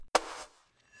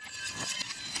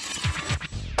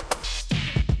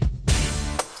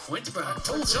Forsberg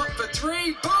pulls up for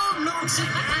three. Boom! Knocks it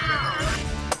down.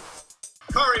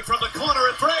 Curry from the corner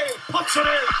at three. Puts it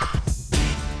in.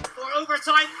 For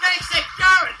overtime. Makes it.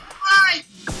 Garrett. Right.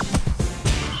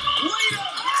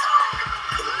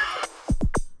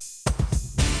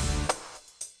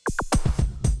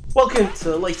 Welcome to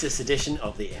the latest edition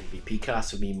of the MVP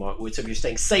Cast with me, Mark Woods. Hope you're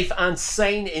staying safe and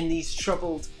sane in these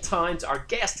troubled times. Our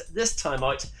guest this time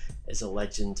out is a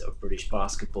legend of British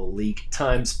Basketball League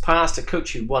times past, a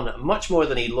coach who won much more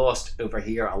than he lost over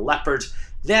here, a leopard,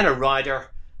 then a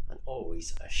rider, and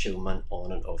always a showman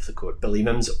on and off the court. Billy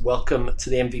Mims, welcome to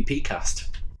the MVP Cast.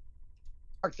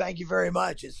 Mark, thank you very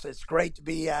much. It's great to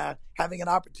be having an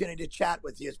opportunity to chat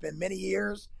with you. It's been many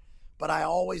years, but I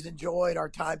always enjoyed our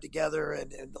time together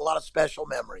and a lot of special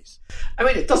memories. I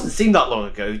mean, it doesn't seem that long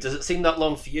ago. Does it seem that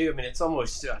long for you? I mean, it's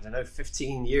almost,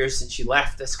 15 years since you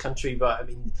left this country, but I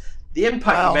mean, the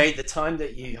impact you made, the time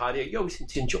that you had here, you always seem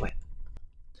to enjoy it.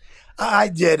 I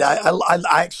did. I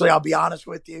actually, I'll be honest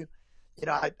with you. You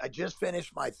know, I just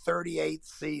finished my 38th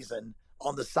season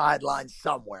on the sidelines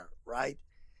somewhere, right?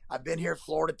 I've been here at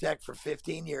Florida Tech for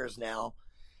 15 years now,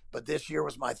 but this year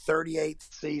was my 38th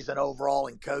season overall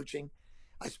in coaching.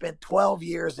 I spent 12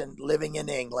 years living in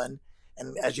England,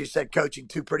 and as you said, coaching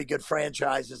two pretty good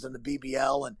franchises in the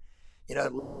BBL, and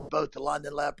both the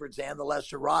London Leopards and the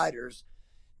Leicester Riders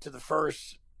to the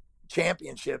first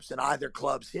championships in either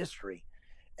club's history.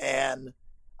 And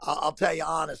I'll tell you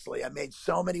honestly, I made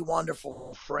so many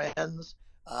wonderful friends.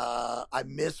 I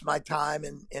miss my time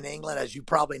in England. As you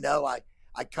probably know,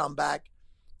 I come back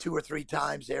 2 or 3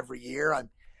 times every year.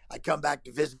 I come back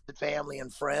to visit family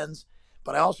and friends,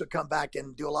 but I also come back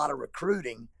and do a lot of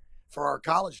recruiting for our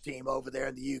college team over there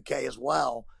in the UK as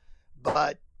well.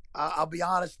 But I'll be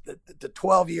honest, the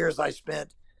 12 years I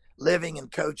spent living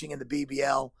and coaching in the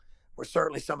BBL were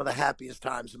certainly some of the happiest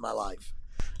times in my life.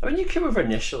 I mean, you came over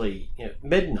initially,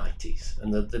 mid-90s,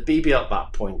 and the BBL at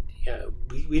that point,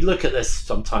 we look at this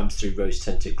sometimes through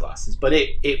rose-tinted glasses, but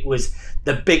it was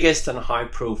the biggest and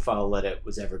high-profile that it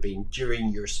was ever been during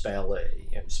your spell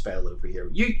over here.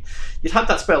 You'd had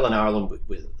that spell in Ireland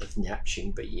with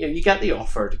Neptune, but you get the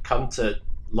offer to come to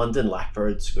London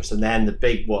Leopards, of course, and then the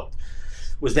big what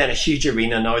was then a huge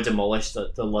arena, now demolished,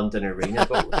 the London Arena.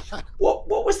 But what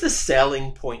was the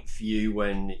selling point for you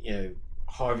when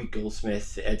Harvey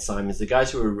Goldsmith, Ed Simons, the guys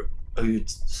who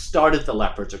started the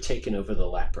Leopards or taken over the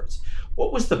Leopards?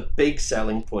 What was the big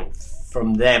selling point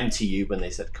from them to you when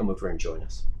they said, come over and join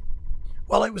us?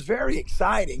 Well, it was very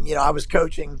exciting. I was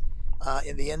coaching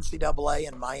in the NCAA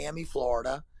in Miami,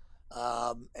 Florida.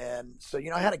 And so,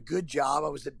 I had a good job. I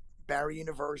was at Barry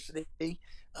University,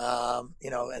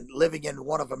 and living in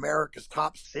one of America's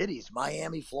top cities,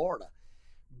 Miami, Florida.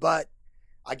 But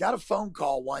I got a phone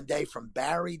call one day from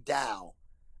Barry Dow,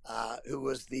 who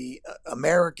was the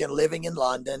American living in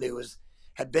London, who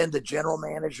had been the general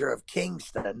manager of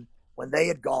Kingston when they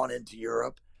had gone into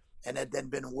Europe, and had then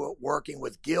been working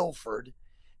with Guildford.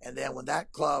 And then when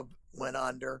that club went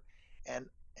under, and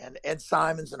Ed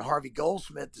Simons and Harvey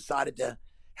Goldsmith decided to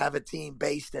have a team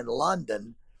based in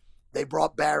London, they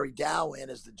brought Barry Dow in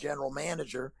as the general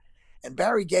manager. And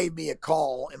Barry gave me a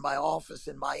call in my office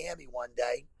in Miami one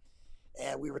day,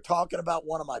 and we were talking about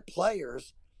one of my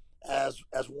players as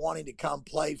wanting to come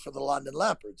play for the London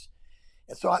Leopards.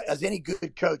 And so as any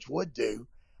good coach would do,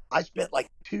 I spent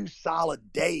like 2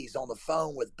 solid days on the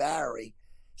phone with Barry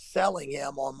selling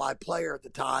him on my player at the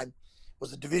time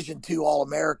was a Division II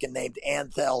All-American named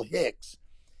Anthel Hicks.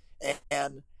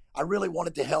 And I really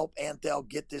wanted to help Anthel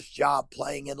get this job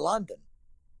playing in London.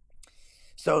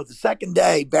 So the second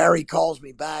day, Barry calls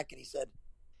me back and he said,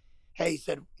 hey, he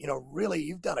said, really,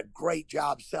 you've done a great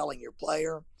job selling your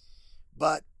player,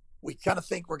 but we kind of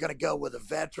think we're going to go with a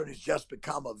veteran who's just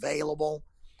become available.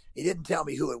 He didn't tell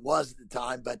me who it was at the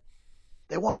time, but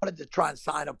they wanted to try and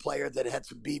sign a player that had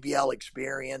some BBL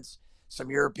experience, some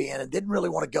European, and didn't really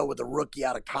want to go with a rookie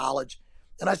out of college.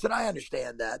 And I said, I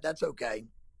understand that. That's okay.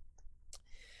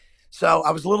 So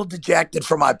I was a little dejected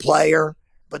for my player,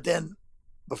 but then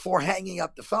before hanging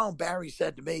up the phone, Barry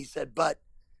said to me, he said, but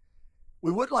we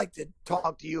would like to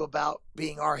talk to you about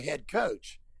being our head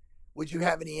coach. Would you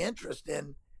have any interest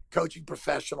in coaching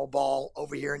professional ball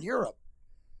over here in Europe?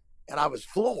 And I was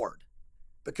floored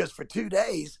because for 2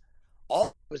 days, all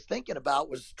I was thinking about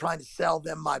was trying to sell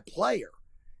them my player.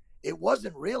 It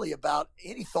wasn't really about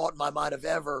any thought in my mind of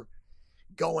ever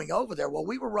going over there. Well,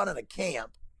 we were running a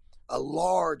camp, a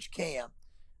large camp,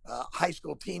 high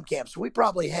school team camp. So we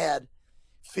probably had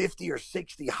 50 or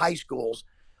 60 high schools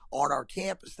on our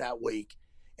campus that week.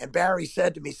 And Barry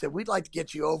said to me, he said, we'd like to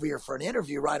get you over here for an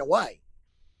interview right away.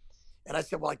 And I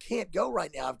said, well, I can't go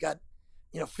right now. I've got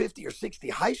 50 or 60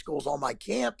 high schools on my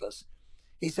campus.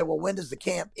 He said, well, when does the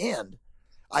camp end?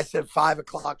 I said, 5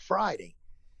 o'clock Friday.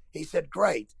 He said,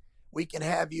 great. We can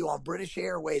have you on British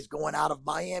Airways going out of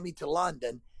Miami to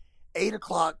London, 8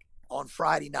 o'clock on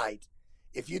Friday night.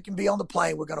 If you can be on the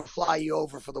plane, we're going to fly you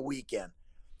over for the weekend.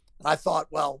 And I thought,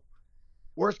 well,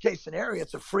 worst case scenario,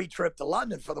 it's a free trip to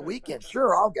London for the weekend.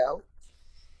 Sure, I'll go.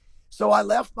 So I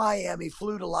left Miami,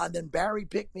 flew to London. Barry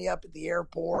picked me up at the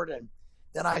airport, and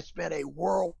then I spent a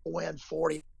whirlwind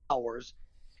 40 hours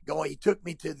going. He took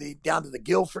me down to the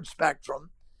Guildford Spectrum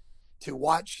to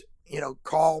watch,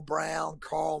 Carl Brown,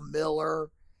 Carl Miller,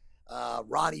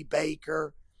 Ronnie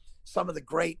Baker, some of the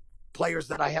great players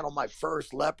that I had on my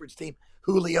first Leopards team.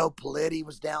 Julio Politti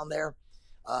was down there,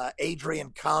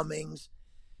 Adrian Cummings.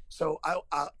 So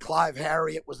Clive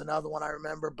Harriott was another one I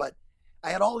remember. But I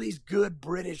had all these good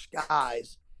British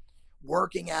guys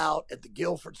working out at the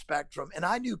Guildford Spectrum. And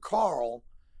I knew Carl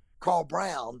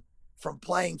Brown, from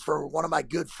playing for one of my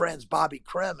good friends, Bobby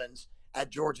Cremins, at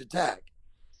Georgia Tech.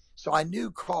 So I knew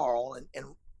Carl and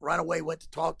right away went to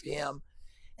talk to him.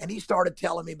 And he started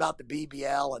telling me about the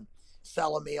BBL and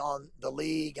selling me on the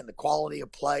league and the quality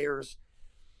of players.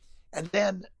 And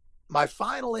then my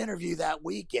final interview that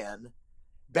weekend,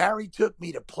 Barry took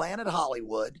me to Planet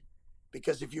Hollywood,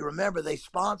 because if you remember, they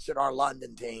sponsored our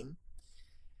London team.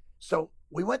 So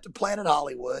we went to Planet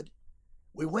Hollywood.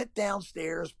 We went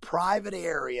downstairs, private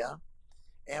area,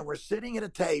 and we're sitting at a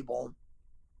table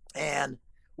and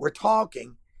we're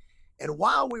talking. And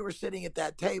while we were sitting at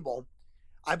that table,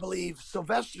 I believe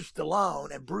Sylvester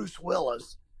Stallone and Bruce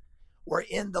Willis were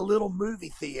in the little movie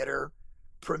theater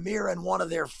premiering one of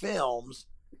their films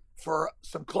for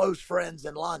some close friends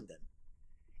in London.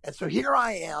 And so here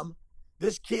I am,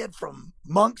 this kid from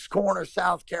Monk's Corner,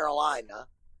 South Carolina,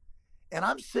 and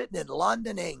I'm sitting in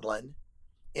London, England,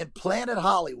 in Planet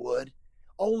Hollywood,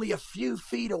 only a few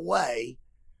feet away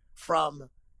from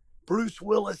Bruce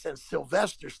Willis and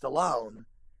Sylvester Stallone.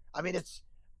 I mean,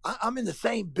 I'm in the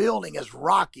same building as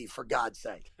Rocky, for God's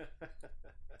sake.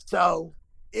 So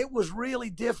it was really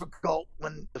difficult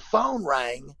when the phone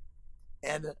rang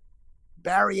and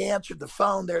Barry answered the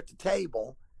phone there at the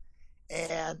table.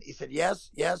 And he said, yes,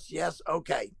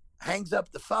 okay. Hangs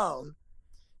up the phone,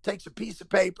 takes a piece of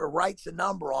paper, writes a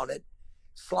number on it,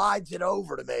 slides it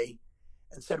over to me,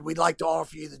 and said, we'd like to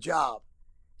offer you the job.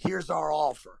 Here's our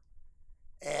offer.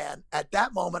 And at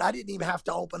that moment, I didn't even have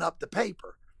to open up the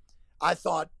paper. I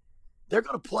thought, they're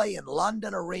going to play in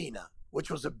London Arena, which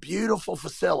was a beautiful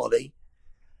facility.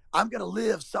 I'm going to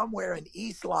live somewhere in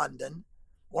East London,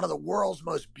 one of the world's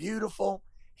most beautiful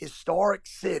historic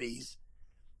cities.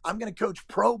 I'm going to coach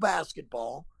pro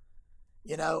basketball,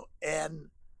 and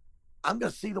I'm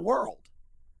going to see the world.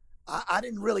 I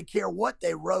didn't really care what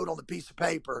they wrote on the piece of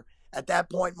paper. At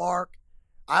that point, Mark,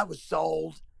 I was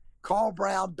sold. Carl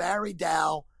Brown, Barry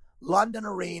Dow, London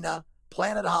Arena,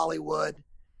 Planet Hollywood.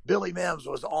 Billy Mims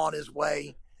was on his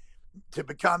way to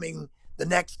becoming the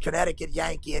next Connecticut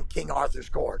Yankee in King Arthur's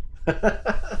Court.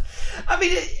 I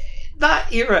mean,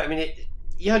 that era,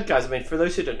 you had guys, for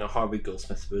those who don't know, Harvey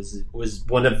Goldsmith was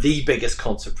one of the biggest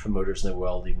concert promoters in the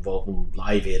world, involved in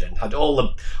Live Aid, and had all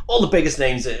the biggest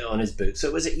names on his book.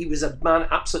 So he was a man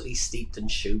absolutely steeped in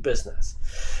show business.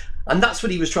 And that's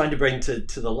what he was trying to bring to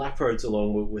the Leopards,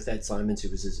 along with Ed Simons, who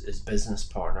was his business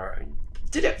partner.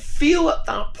 Did it feel at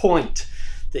that point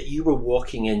that you were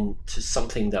walking into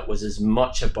something that was as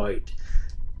much about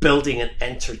building an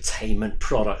entertainment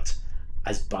product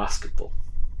as basketball?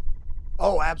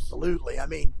 Oh, absolutely.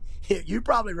 You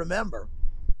probably remember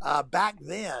back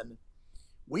then,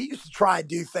 we used to try and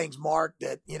do things, Mark,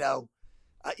 that,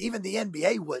 even the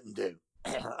NBA wouldn't do.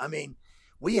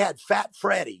 We had Fat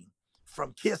Freddie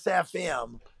from Kiss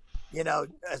FM,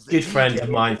 as the good DJ friend of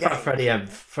mine, the Freddie and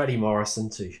Freddie Morrison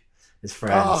too, his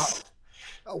friends.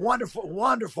 Oh, a wonderful,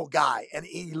 wonderful guy. And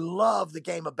he loved the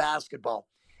game of basketball.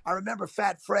 I remember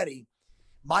Fat Freddie,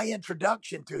 my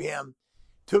introduction to him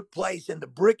took place in the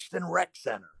Brixton Rec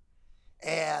Center.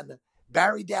 And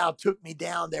Barry Dow took me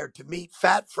down there to meet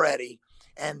Fat Freddie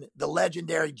and the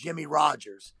legendary Jimmy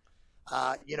Rogers.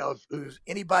 Who's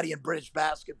anybody in British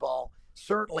basketball,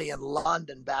 certainly in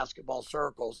London basketball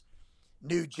circles,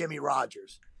 knew Jimmy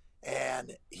Rogers.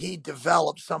 And he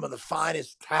developed some of the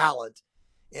finest talent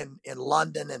in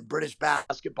London and British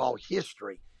basketball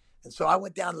history. And so I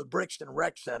went down to the Brixton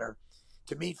Rec Center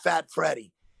to meet Fat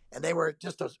Freddie. And they were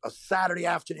just a Saturday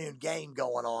afternoon game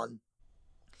going on.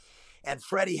 And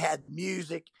Freddie had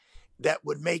music that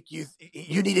would make you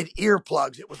needed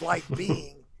earplugs. It was like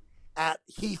being at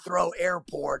Heathrow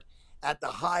Airport at the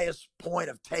highest point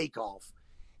of takeoff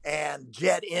and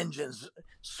jet engines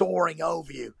soaring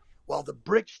over you. Well, the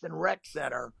Brixton Rec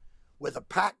Center with a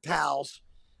packed house,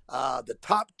 the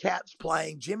top cats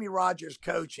playing, Jimmy Rogers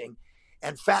coaching,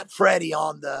 and Fat Freddie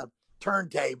on the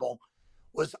turntable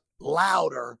was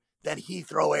louder than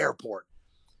Heathrow Airport.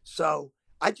 So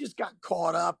I just got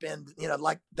caught up in,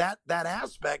 like that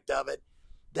aspect of it,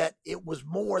 that it was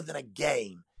more than a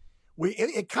game.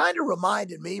 It kind of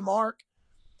reminded me, Mark,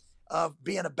 of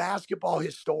being a basketball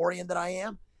historian that I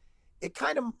am. It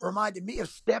kind of reminded me of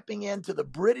stepping into the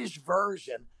British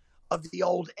version of the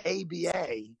old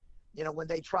ABA, when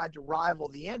they tried to rival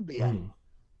the NBA.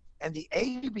 And the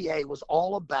ABA was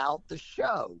all about the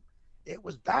show. It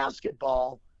was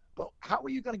basketball, but how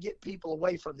were you going to get people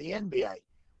away from the NBA?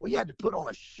 Well, you had to put on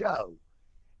a show.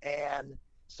 And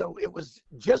so it was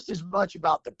just as much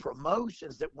about the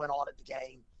promotions that went on at the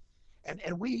game.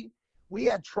 And we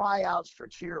had tryouts for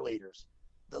cheerleaders,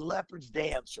 the Leopards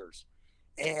dancers.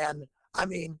 And I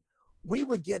mean, we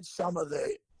would get some of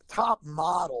the top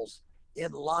models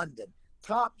in London,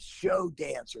 top show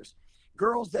dancers,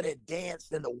 girls that had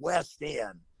danced in the West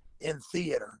End in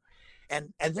theater.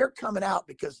 And they're coming out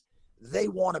because they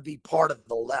want to be part of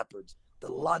the Leopards,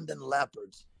 the London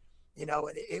Leopards.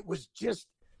 It was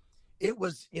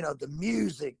the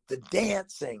music, the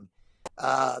dancing,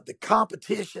 the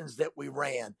competitions that we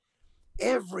ran.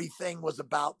 Everything was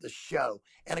about the show.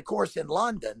 And of course, in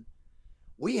London,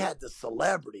 we had the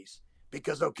celebrities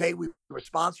because, we were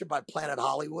sponsored by Planet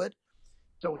Hollywood.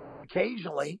 So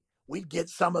occasionally we'd get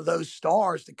some of those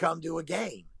stars to come to a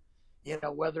game,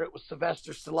 whether it was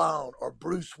Sylvester Stallone or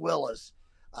Bruce Willis,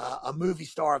 a movie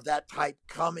star of that type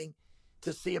coming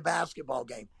to see a basketball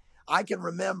game. I can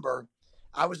remember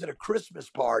I was at a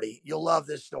Christmas party. You'll love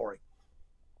this story.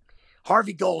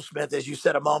 Harvey Goldsmith, as you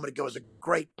said a moment ago, is a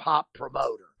great pop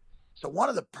promoter. So one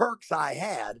of the perks I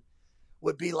had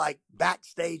would be like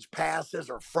backstage passes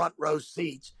or front row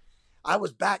seats. I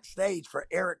was backstage for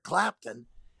Eric Clapton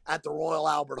at the Royal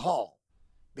Albert Hall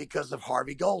because of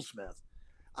Harvey Goldsmith.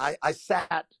 I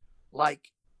sat like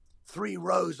 3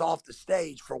 rows off the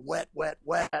stage for Wet, Wet,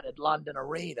 Wet at London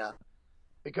Arena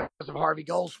because of Harvey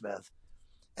Goldsmith.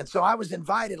 And so I was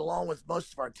invited along with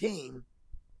most of our team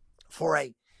for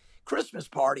a Christmas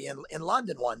party in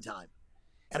London one time.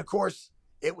 And of course,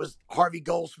 it was Harvey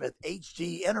Goldsmith,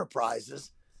 HG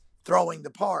Enterprises, throwing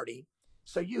the party.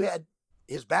 So you had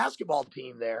his basketball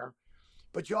team there,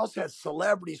 but you also had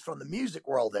celebrities from the music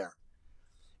world there.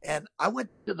 And I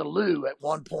went to the loo at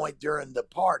one point during the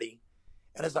party.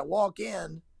 And as I walk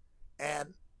in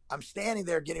and I'm standing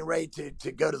there getting ready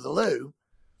to go to the loo,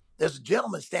 there's a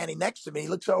gentleman standing next to me. He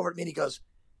looks over at me and he goes,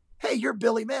 "Hey, you're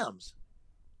Billy Mims."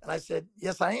 And I said,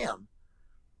 "Yes, I am."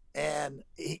 And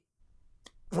he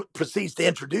proceeds to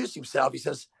introduce himself. He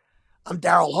says, "I'm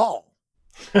Daryl Hall."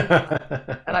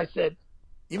 And I said,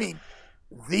 "You mean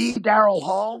the Daryl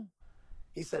Hall?"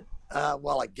 He said,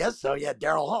 "Well, I guess so. Yeah,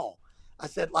 Daryl Hall." I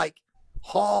said, "Like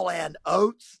Hall and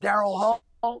Oates, Daryl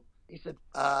Hall?" He said,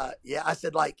 "Yeah." I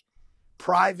said, "Like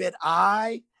Private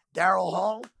Eye, Daryl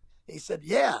Hall?" He said,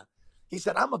 "Yeah." He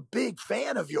said, "I'm a big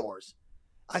fan of yours."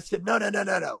 I said, No.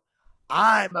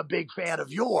 I'm a big fan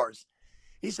of yours."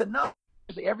 He said, "No.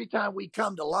 Every time we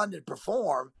come to London to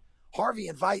perform, Harvey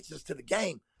invites us to the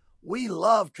game. We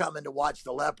love coming to watch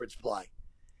the Leopards play."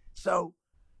 So,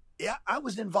 yeah, I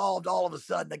was involved all of a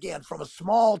sudden, again, from a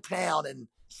small town in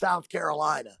South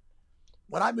Carolina.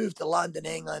 When I moved to London,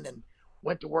 England, and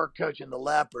went to work coaching the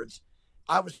Leopards,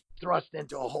 I was thrust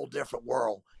into a whole different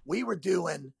world. We were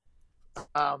doing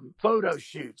photo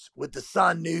shoots with the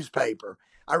Sun newspaper.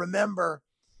 I remember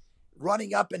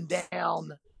running up and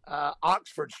down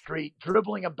Oxford Street,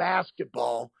 dribbling a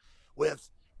basketball with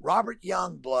Robert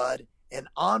Youngblood and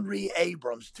Henri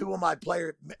Abrams, 2 of my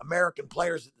American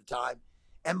players at the time,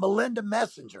 and Melinda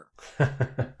Messenger.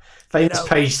 Famous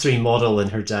page 3 model in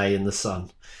her day in the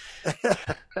Sun.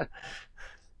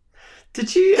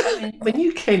 Did you, when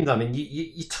you came,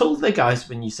 you told the guys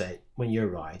when you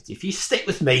arrived, if you stick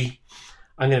with me,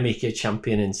 I'm going to make you a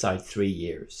champion inside 3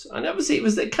 years. And obviously it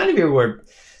was the kind of year where,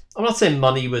 I'm not saying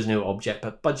money was no object,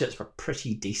 but budgets were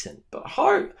pretty decent. But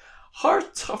how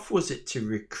tough was it to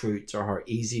recruit, or how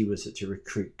easy was it to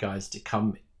recruit guys to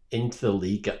come into the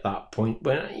league at that point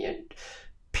when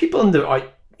people in the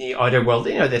outer world,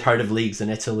 they'd heard of leagues in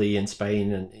Italy and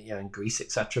Spain and and Greece,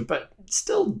 etc. But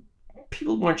still,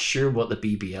 people weren't sure what the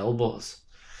BBL was.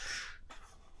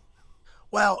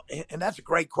 Well, and that's a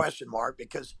great question, Mark,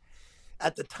 because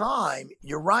at the time,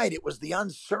 you're right, it was the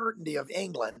uncertainty of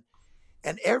England.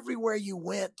 And everywhere you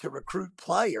went to recruit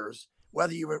players,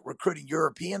 whether you were recruiting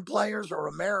European players or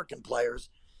American players,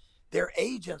 their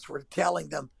agents were telling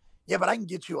them, "Yeah, but I can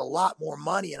get you a lot more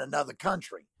money in another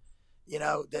country."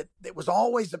 that it was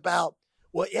always about,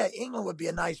 well, yeah, England would be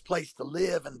a nice place to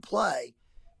live and play,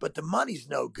 but the money's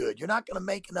no good. You're not going to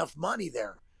make enough money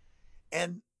there.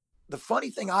 And the funny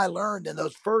thing I learned in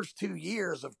those first 2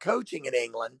 years of coaching in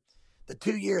England, the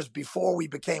 2 years before we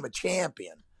became a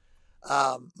champion,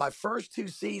 my first 2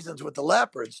 seasons with the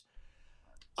Leopards,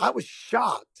 I was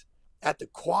shocked at the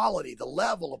quality, the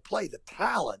level of play, the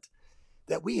talent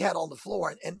that we had on the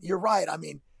floor. And you're right. I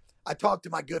mean, I talked to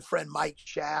my good friend Mike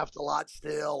Shaft a lot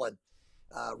still, and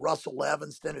Russell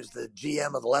Levinston, who's the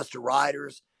GM of the Leicester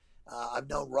Riders. I've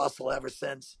known Russell ever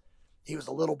since he was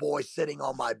a little boy sitting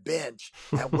on my bench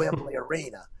at Wembley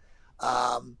Arena.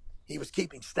 He was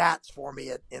keeping stats for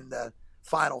me in the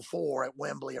Final Four at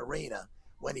Wembley Arena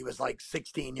when he was like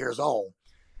 16 years old.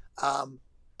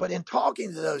 But in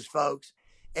talking to those folks,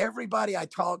 everybody I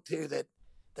talked to that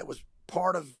was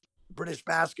part of British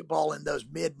basketball in those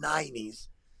mid 90s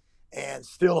and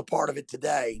still a part of it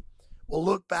today will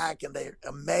look back and they're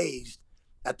amazed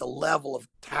at the level of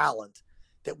talent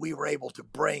that we were able to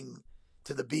bring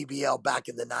to the BBL back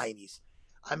in the 90s.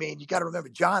 I mean, you got to remember,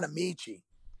 John Amici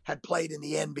had played in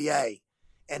the NBA,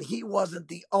 and he wasn't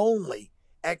the only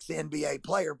ex-NBA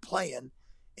player playing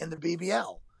in the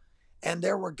BBL. And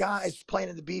there were guys playing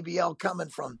in the BBL coming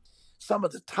from some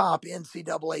of the top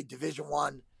NCAA Division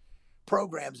I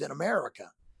programs in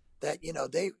America that,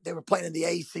 they were playing in the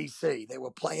ACC. They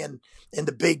were playing in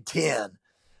the Big Ten.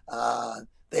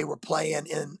 They were playing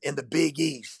in the Big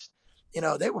East.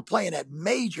 They were playing at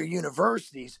major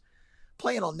universities,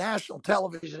 playing on national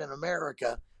television in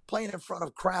America, playing in front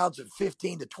of crowds of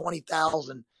 15 to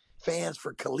 20,000 fans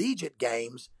for collegiate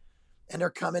games, and they're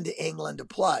coming to England to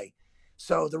play.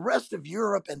 So the rest of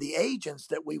Europe and the agents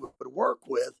that we would work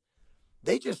with,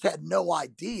 they just had no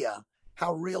idea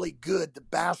how really good the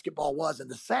basketball was. And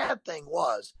the sad thing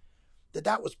was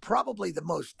that was probably the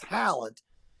most talent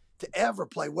to ever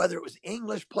play, whether it was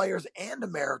English players and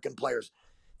American players.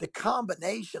 The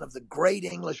combination of the great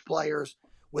English players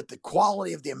with the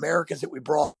quality of the Americans that we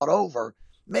brought over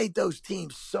made those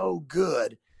teams so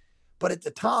good. But at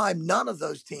the time, none of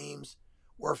those teams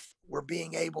were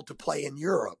being able to play in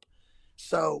Europe.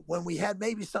 So when we had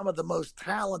maybe some of the most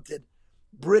talented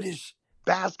British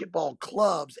basketball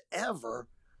clubs ever,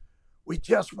 we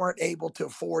just weren't able to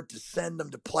afford to send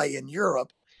them to play in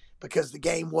Europe because the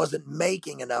game wasn't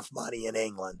making enough money in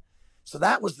England. So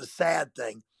that was the sad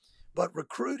thing. But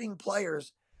recruiting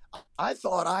players, I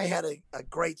thought I had a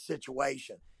great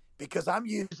situation because I'm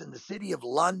using the city of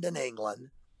London, England.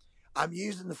 I'm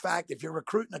using the fact if you're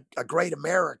recruiting a great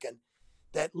American,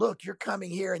 that, look, you're coming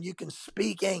here and you can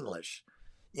speak English.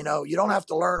 You don't have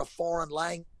to learn a foreign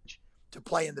language to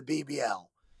play in the BBL.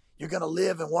 You're going to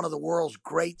live in one of the world's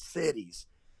great cities.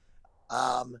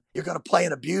 You're going to play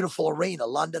in a beautiful arena,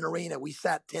 London Arena. We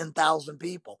sat 10,000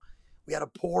 people. We had a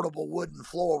portable wooden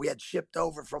floor we had shipped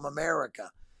over from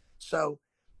America. So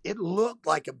it looked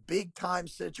like a big-time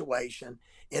situation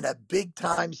in a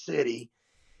big-time city.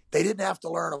 They didn't have to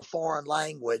learn a foreign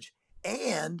language.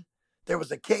 And there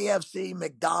was a KFC,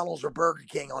 McDonald's, or Burger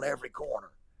King on every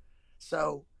corner.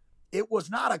 So it was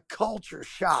not a culture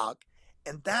shock.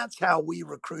 And that's how we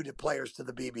recruited players to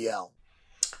the BBL.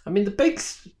 I mean, the big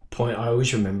point I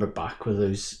always remember back were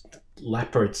those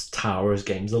Leopards Towers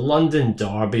games, the London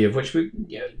Derby, of which we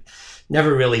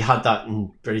never really had that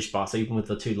in British basketball, even with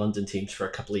the two London teams for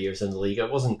a couple of years in the league.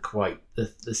 It wasn't quite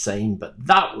the same, but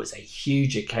that was a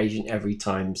huge occasion every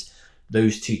time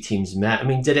those two teams met. I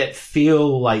mean, did it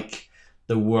feel like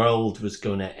the world was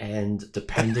going to end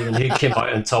depending on who came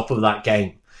out on top of that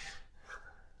game?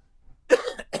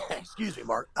 Excuse me,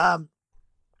 Mark.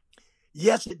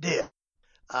 Yes, it did.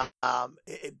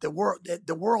 The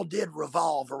world did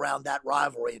revolve around that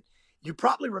rivalry. You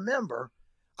probably remember,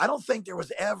 I don't think there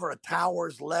was ever a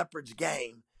Towers Leopards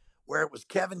game where it was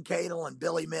Kevin Cadle and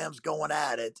Billy Mims going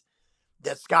at it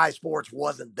that Sky Sports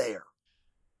wasn't there.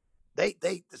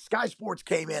 The Sky Sports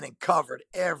came in and covered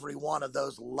every one of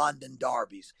those London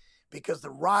derbies because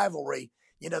the rivalry,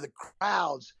 the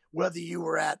crowds, whether you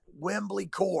were at Wembley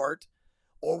Court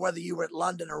or whether you were at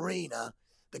London Arena,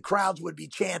 the crowds would be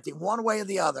chanting one way or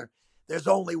the other, there's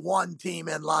only one team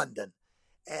in London.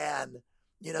 And,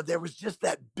 there was just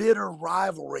that bitter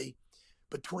rivalry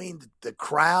between the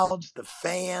crowds, the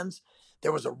fans.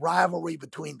 There was a rivalry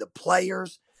between the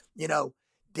players,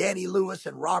 Danny Lewis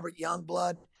and Robert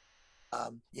Youngblood,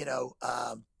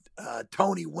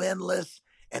 Tony Windlass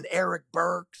and Eric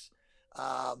Burks,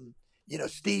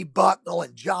 Steve Bucknell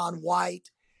and John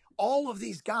White. All of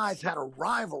these guys had a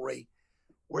rivalry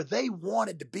where they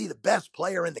wanted to be the best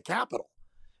player in the capital.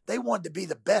 They wanted to be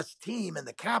the best team in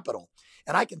the capital.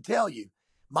 And I can tell you,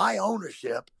 my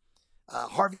ownership,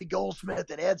 Harvey Goldsmith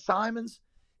and Ed Simons,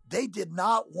 they did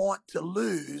not want to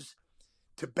lose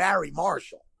to Barry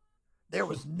Marshall. There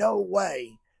was no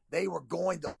way they were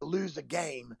going to lose a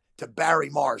game to Barry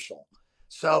Marshall.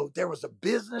 So there was a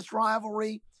business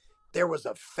rivalry, there was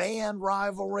a fan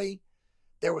rivalry,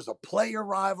 there was a player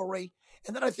rivalry.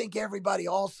 And then I think everybody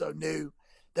also knew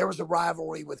there was a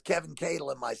rivalry with Kevin Cadle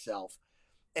and myself.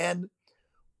 And,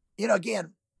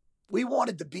 again, we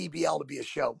wanted the BBL to be a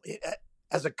show.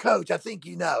 As a coach, I think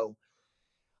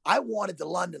I wanted the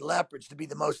London Leopards to be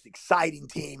the most exciting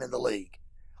team in the league.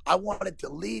 I wanted to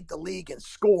lead the league in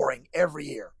scoring every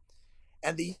year.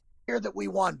 And the year that we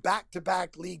won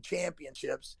back-to-back league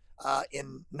championships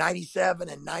in 97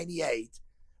 and 98,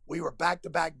 we were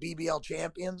back-to-back BBL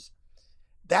champions.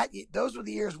 Those were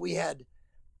the years we had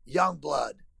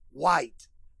Youngblood, White,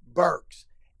 Burks,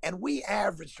 and we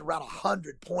averaged around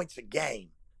 100 points a game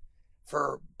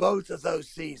for both of those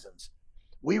seasons.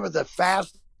 We were the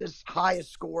fastest,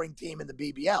 highest scoring team in the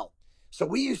BBL. So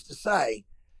we used to say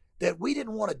that we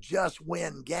didn't want to just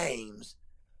win games.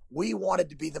 We wanted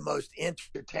to be the most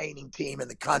entertaining team in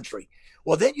the country.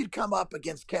 Well, then you'd come up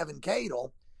against Kevin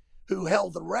Cadle, who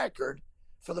held the record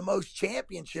for the most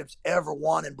championships ever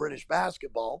won in British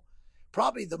basketball,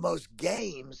 probably the most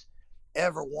games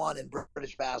ever won in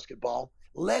British basketball,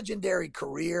 legendary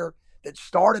career that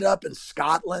started up in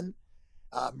Scotland,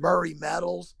 Murray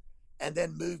Metals, and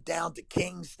then moved down to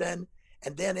Kingston,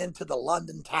 and then into the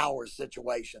London Towers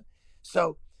situation.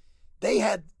 So they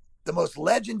had the most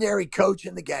legendary coach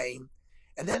in the game,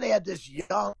 and then they had this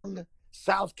young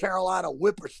South Carolina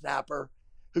whippersnapper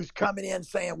who's coming in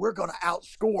saying, we're going to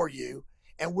outscore you,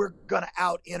 and we're going to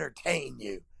out-entertain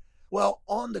you. Well,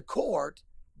 on the court,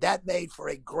 that made for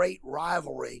a great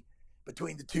rivalry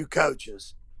between the two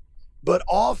coaches. But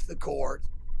off the court,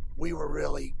 we were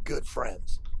really good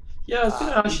friends. Yeah, I was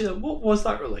going to ask you that. What was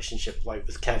that relationship like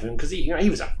with Kevin? Because he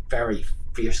was a very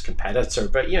fierce competitor,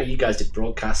 but you guys did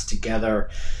broadcasts together.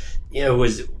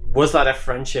 Was that a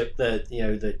friendship that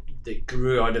that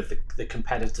grew out of the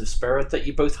competitive spirit that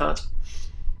you both had?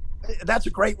 That's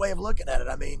a great way of looking at it.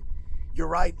 I mean, you're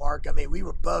right, Mark. I mean, we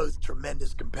were both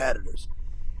tremendous competitors.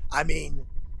 I mean,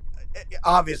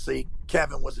 obviously,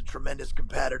 Kevin was a tremendous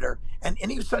competitor, and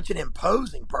he was such an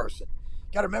imposing person.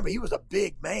 Got to remember, he was a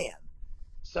big man.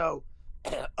 So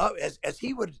as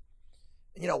he would,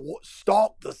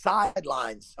 stalk the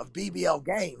sidelines of BBL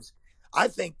games, I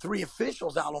think 3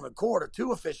 officials out on the court, or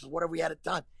 2 officials, whatever we had at the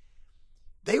time,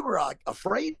 they were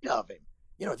afraid of him.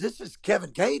 This is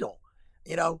Kevin Cadle.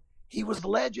 He was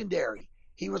legendary.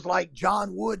 He was like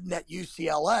John Wooden at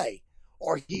UCLA,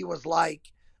 or he was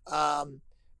like, going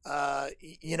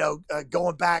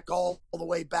back all the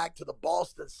way back to the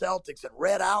Boston Celtics and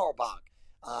Red Auerbach.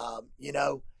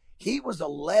 He was a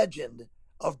legend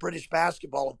of British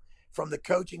basketball from the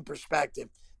coaching perspective,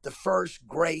 the first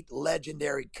great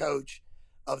legendary coach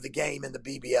of the game in the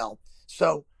BBL.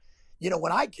 So,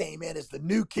 when I came in as the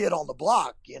new kid on the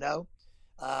block,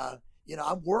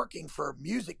 I'm working for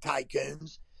music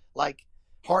tycoons like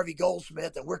Harvey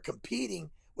Goldsmith, and we're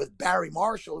competing with Barry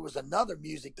Marshall, who was another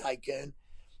music tycoon.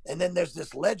 And then there's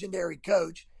this legendary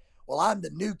coach. Well, I'm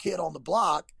the new kid on the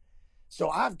block, so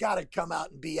I've got to come out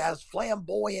and be as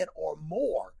flamboyant or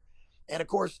more. And of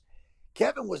course,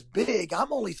 Kevin was big.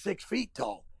 I'm only 6 feet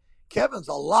tall. Kevin's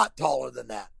a lot taller than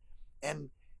that,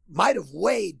 and might have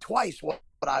weighed twice what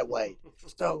I weighed.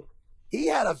 So he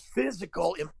had a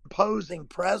physical, imposing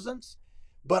presence,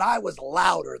 but I was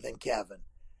louder than Kevin.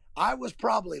 I was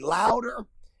probably louder,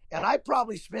 and I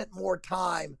probably spent more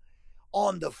time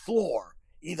on the floor,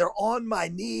 either on my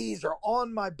knees or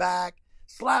on my back,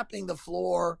 slapping the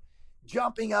floor,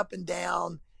 jumping up and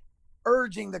down,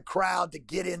 urging the crowd to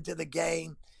get into the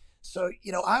game. So,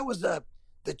 I was the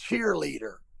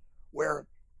cheerleader, where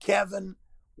Kevin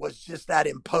was just that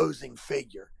imposing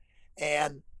figure.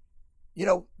 And,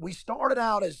 we started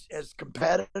out as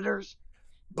competitors,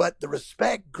 but the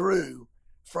respect grew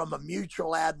from a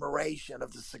mutual admiration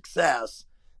of the success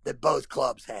that both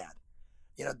clubs had.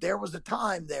 There was a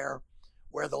time there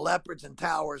where the Leopards and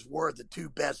Towers were the 2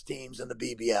 best teams in the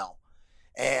BBL.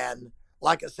 And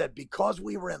like I said, because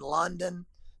we were in London,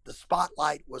 the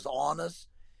spotlight was on us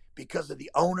because of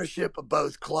the ownership of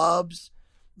both clubs.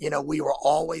 We were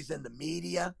always in the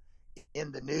media,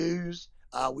 in the news.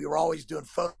 We were always doing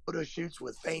photo shoots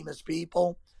with famous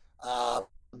people,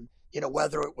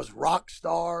 whether it was rock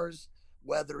stars,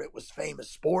 whether it was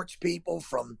famous sports people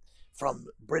from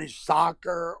British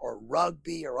soccer or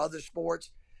rugby or other sports,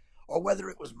 or whether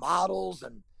it was models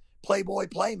and Playboy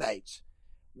playmates.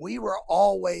 We were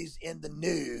always in the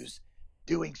news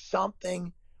doing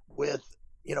something with,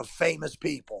 famous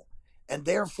people. And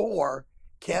therefore,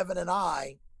 Kevin and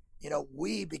I,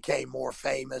 we became more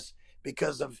famous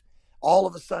because of all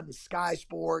of a sudden Sky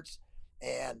Sports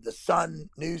and the Sun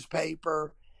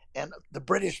newspaper and the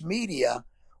British media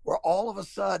were all of a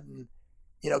sudden,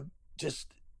 just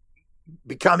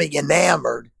becoming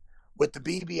enamored with the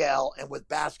BBL and with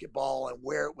basketball and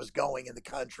where it was going in the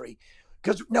country.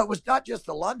 Because it was not just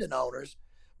the London owners,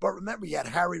 but remember you had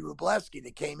Harry Rubleski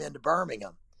that came into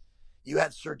Birmingham. You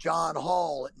had Sir John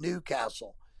Hall at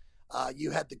Newcastle.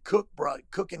 You had the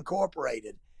Cook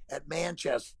Incorporated at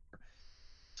Manchester.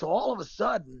 So all of a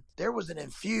sudden, there was an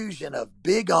infusion of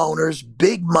big owners,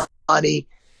 big money,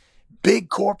 big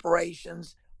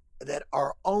corporations that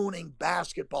are owning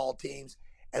basketball teams.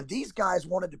 And these guys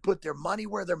wanted to put their money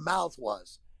where their mouth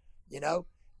was.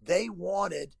 They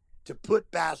wanted to put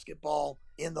basketball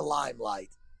in the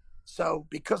limelight. So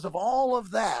because of all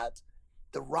of that,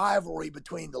 the rivalry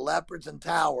between the Leopards and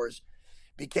Towers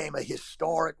became a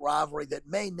historic rivalry that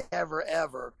may never,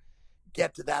 ever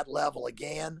get to that level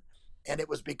again. And it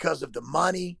was because of the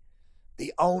money,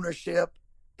 the ownership,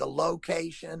 the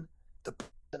location, the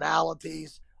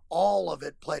personalities, all of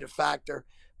it played a factor.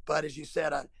 But as you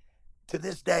said, to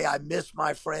this day, I miss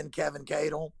my friend Kevin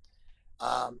Cadle.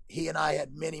 He and I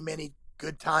had many, many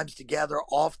good times together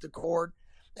off the court.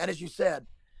 And as you said,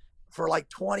 for like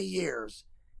 20 years,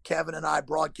 Kevin and I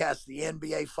broadcast the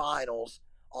NBA Finals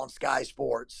on Sky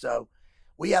Sports. So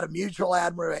we had a mutual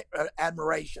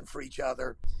admiration for each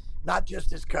other, not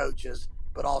just as coaches,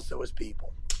 but also as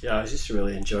people. Yeah, I just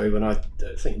really enjoy when I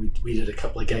think we did a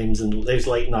couple of games, and those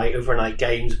overnight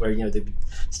games where they'd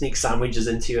sneak sandwiches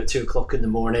into you at 2:00 in the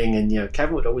morning, and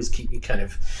Kevin would always keep you kind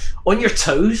of on your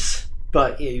toes,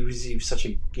 but he was such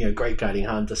a great guiding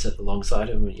hand to sit alongside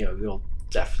him. We all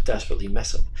desperately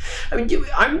miss him. I mean,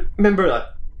 I remember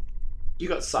that you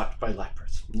got sacked by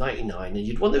Leopards '99, and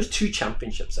you'd won those 2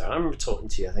 championships there. And I remember talking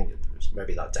to you. I think it was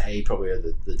maybe that day, probably or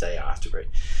the day after. There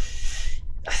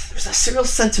was a real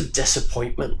sense of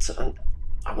disappointment, and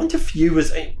I wonder if you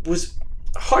was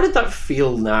how did that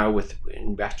feel now?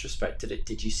 In retrospect,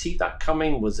 did you see that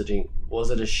coming? Was it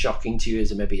as shocking to you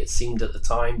as maybe it seemed at the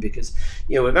time? Because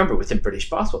remember within British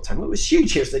basketball time, it was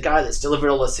huge. Here's the guy that's delivered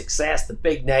all the success, the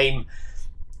big name,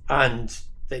 and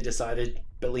they decided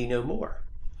Billy no more.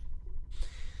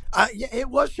 Yeah, it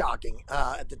was shocking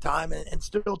at the time, and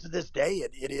still to this day,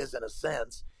 it is in a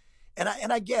sense. And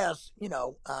I guess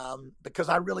because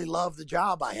I really loved the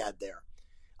job I had there.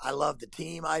 I loved the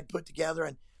team I'd put together,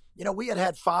 and we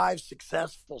had 5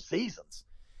 successful seasons.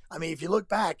 I mean, if you look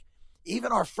back,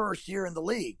 even our first year in the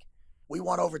league, we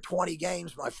won over 20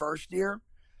 games my first year.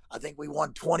 I think we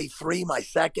won 23 my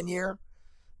second year.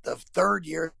 The third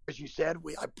year, as you said,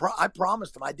 I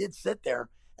promised him. I did sit there,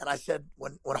 and I said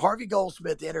when Harvey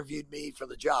Goldsmith interviewed me for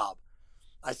the job,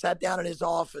 I sat down in his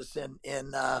office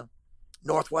in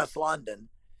Northwest London,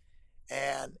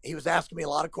 and he was asking me a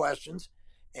lot of questions.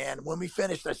 And when we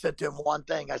finished, I said to him one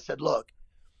thing. I said, look,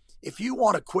 if you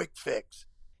want a quick fix,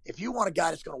 if you want a guy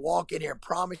that's going to walk in here and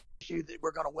promise you that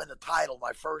we're going to win the title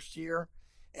my first year,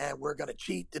 and we're going to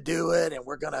cheat to do it, and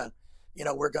we're going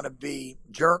to be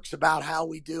jerks about how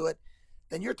we do it,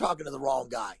 then you're talking to the wrong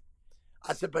guy.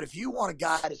 I said, but if you want a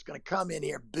guy that's going to come in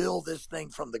here, build this thing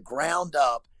from the ground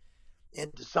up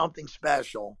into something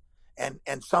special,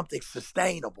 and something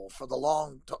sustainable for the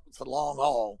long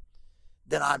haul,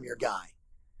 then I'm your guy.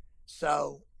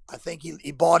 So I think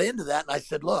he bought into that, and I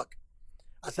said, look,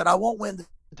 I won't win the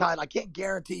title. I can't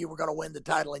guarantee you we're going to win the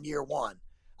title in year 1.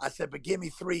 I said, but give me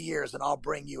 3 years and I'll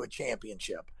bring you a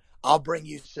championship. I'll bring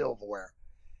you silverware.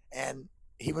 And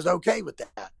he was okay with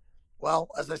that. Well,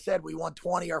 as I said, we won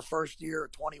 20 our first year, or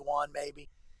 21 maybe.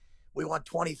 We won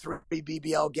 23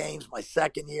 BBL games my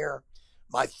second year.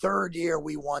 My third year,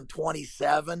 we won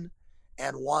 27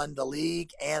 and won the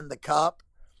league and the cup.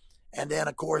 And then,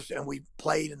 of course, and we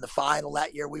played in the final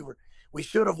that year. We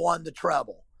should have won the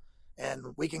treble.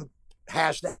 And we can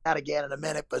hash that again in a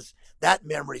minute, but that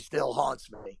memory still haunts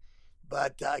me.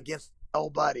 But against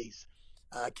old buddies,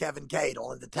 Kevin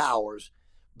Cadle and the Towers.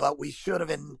 But we should have,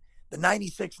 in the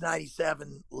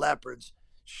 96-97 Leopards,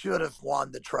 should have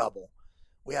won the treble.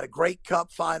 We had a great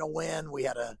cup final win. We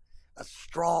had a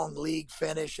strong league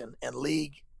finish and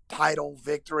league title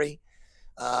victory,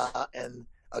 and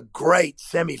a great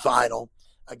semifinal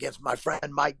against my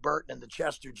friend Mike Burton and the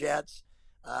Chester Jets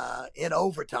in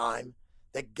overtime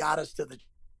that got us to the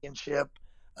championship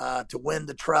to win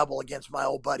the treble against my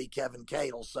old buddy Kevin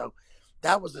Cadle. So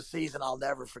that was a season I'll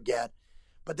never forget.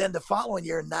 But then the following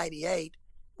year in '98,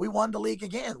 we won the league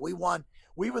again. We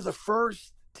were the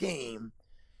first team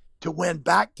to win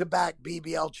back-to-back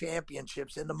BBL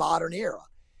championships in the modern era.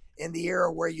 in the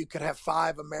era where you could have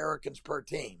 5 Americans per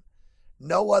team.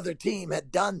 No other team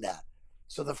had done that.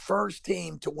 So the first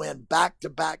team to win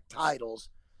back-to-back titles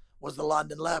was the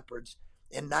London Leopards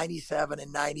in 97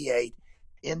 and 98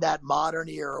 in that modern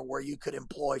era where you could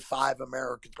employ 5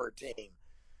 Americans per team.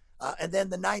 And then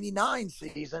the 99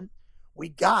 season, we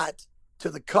got to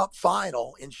the Cup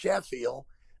final in Sheffield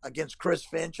against Chris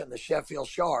Finch and the Sheffield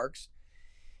Sharks.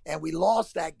 And we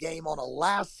lost that game on a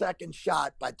last-second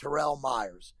shot by Terrell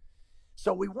Myers.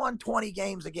 So we won 20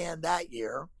 games again that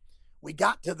year. We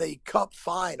got to the Cup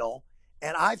final,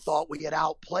 and I thought we had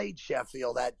outplayed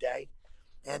Sheffield that day.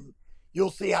 And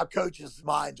you'll see how coaches'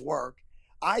 minds work.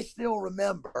 I still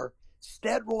remember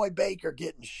Steadroy Baker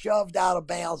getting shoved out of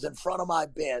bounds in front of my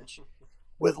bench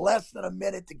with less than a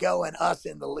minute to go and us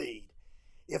in the lead.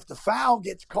 If the foul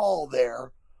gets called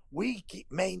there, we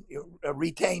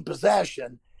retain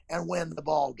possession and win the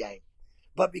ball game.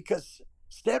 But because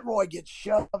Steadroy gets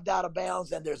shoved out of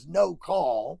bounds and there's no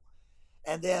call,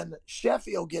 and then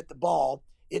Sheffield get the ball,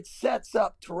 it sets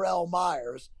up Terrell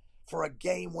Myers for a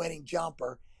game-winning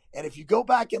jumper. And if you go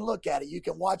back and look at it, you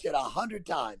can watch it 100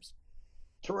 times.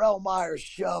 Terrell Myers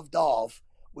shoved off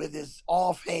with his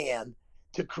offhand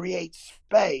to create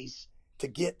space to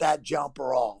get that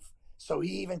jumper off. So he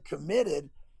even committed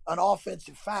an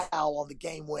offensive foul on the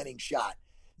game-winning shot.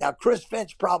 Now, Chris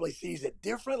Finch probably sees it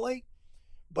differently,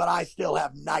 but I still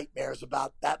have nightmares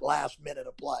about that last minute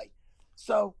of play.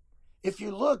 So if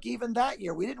you look, even that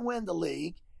year, we didn't win the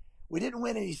league. We didn't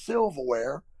win any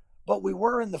silverware, but we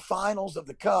were in the finals of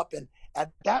the Cup. And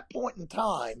at that point in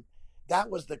time, that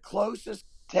was the closest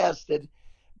tested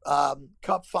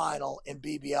Cup final in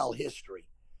BBL history.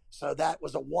 So that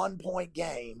was a 1-point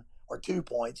game or 2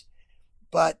 points.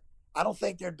 But I don't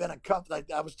think there'd been a Cup.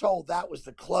 I was told that was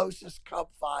the closest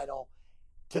Cup final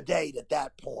to date at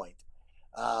that point.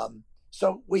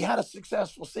 So we had a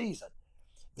successful season.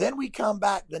 Then we come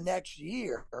back the next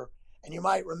year, and you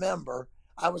might remember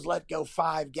I was let go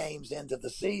 5 games into the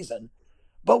season,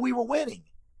 but we were winning.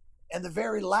 And the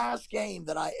very last game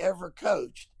that I ever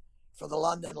coached for the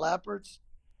London Leopards,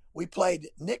 we played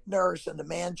Nick Nurse and the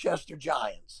Manchester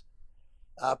Giants.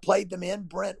 Played them in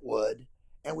Brentwood,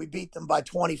 and we beat them by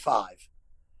 25.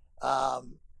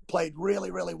 Played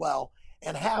really, really well.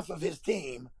 And half of his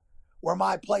team were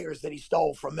my players that he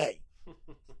stole from me.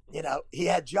 You know, he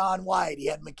had John White, he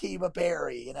had Makiba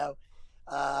Perry, you know.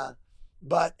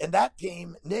 But in that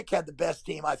team, Nick had the best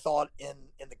team, I thought, in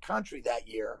the country that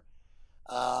year.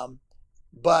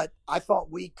 But I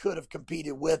thought we could have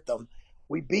competed with them.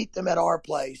 We beat them at our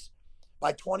place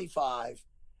by 25.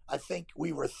 I think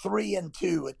we were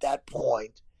 3-2 at that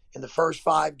point in the first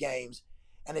 5 games,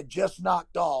 and it just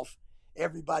knocked off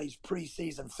everybody's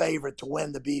preseason favorite to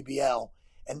win the BBL,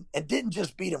 and didn't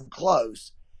just beat them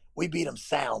close. We beat them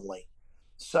soundly.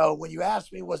 So when you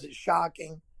ask me, was it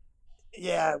shocking?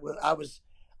 Yeah, I was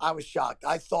shocked.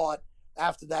 I thought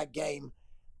after that game,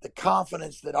 the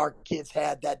confidence that our kids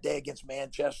had that day against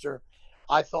Manchester,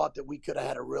 I thought that we could have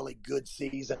had a really good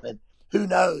season, and who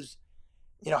knows,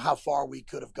 you know, how far we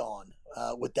could have gone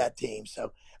with that team.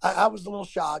 So I was a little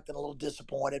shocked and a little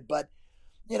disappointed, but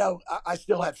you know, I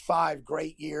still had 5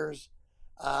 great years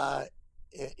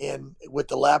with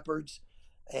the Leopards,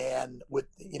 and with,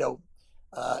 you know,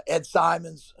 Ed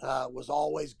Simons was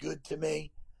always good to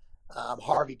me.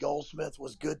 Harvey Goldsmith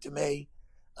was good to me.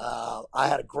 I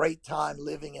had a great time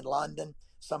living in London,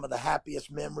 some of the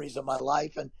happiest memories of my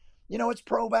life. And, you know, it's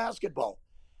pro basketball.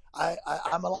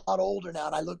 I'm a lot older now,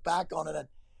 and I look back on it, and,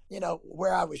 you know,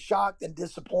 where I was shocked and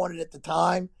disappointed at the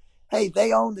time, hey,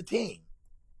 they owned the team.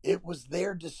 It was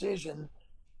their decision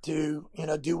to, you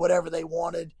know, do whatever they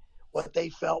wanted, what they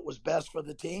felt was best for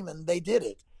the team, and they did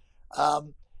it.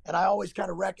 And I always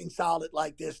kind of reconciled it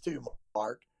like this too,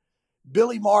 Mark.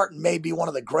 Billy Martin may be one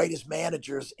of the greatest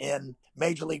managers in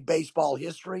Major League Baseball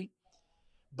history,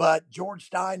 but George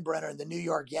Steinbrenner and the New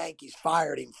York Yankees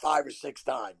fired him 5 or 6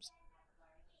 times,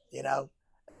 you know?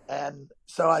 And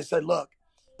so I said, look,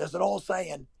 there's an old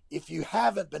saying, if you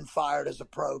haven't been fired as a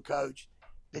pro coach,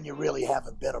 then you really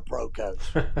haven't been a pro coach.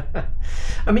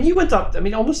 I mean, you went up, I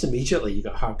mean, almost immediately you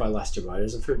got hired by Leicester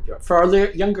Riders. And for our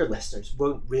younger listeners,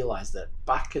 won't realise that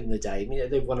back in the day, I mean,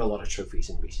 they've won a lot of trophies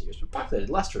in recent years, but back then,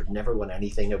 Leicester had never won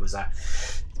anything. It was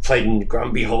played in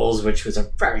Granby Halls, which was a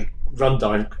very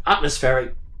rundown,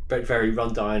 atmospheric, but very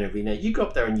rundown arena. You go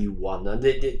up there and you won. And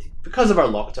because of our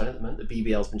lockdown at the moment, the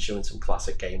BBL's been showing some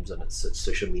classic games on its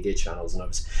social media channels. And I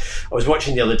was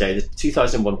watching the other day the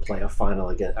 2001 playoff final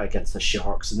against the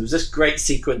Sharks, and there was this great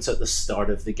sequence at the start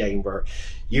of the game where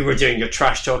you were doing your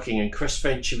trash talking, and Chris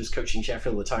Finch, who was coaching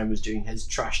Sheffield at the time, was doing his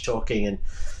trash talking, and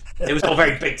It was all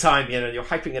very big time, you're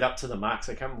hyping it up to the max.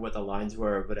 I can't remember what the lines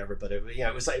were or whatever, but it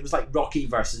was like Rocky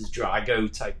versus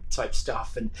Drago type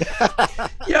stuff. And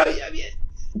I mean,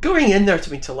 going in there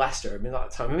to Leicester,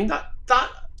 that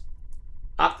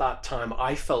at that time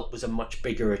I felt was a much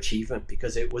bigger achievement,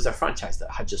 because it was a franchise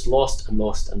that had just lost and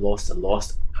lost and lost and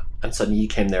lost, and suddenly you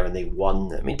came there and they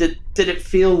won. I mean, did it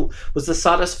feel, was the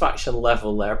satisfaction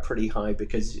level there pretty high?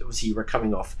 Because obviously you were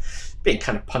coming off being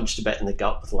kind of punched a bit in the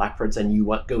gut with Leopards, and you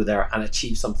go there and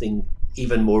achieve something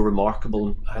even more remarkable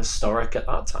and historic at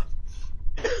that time.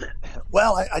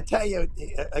 Well, I tell you,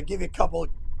 I'll give you a couple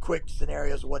of quick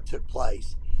scenarios of what took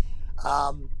place.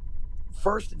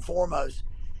 First and foremost,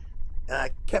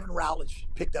 Kevin Routledge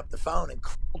picked up the phone and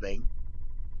called me,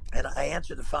 and I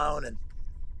answered the phone,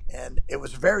 and it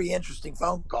was a very interesting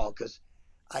phone call, because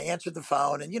I answered the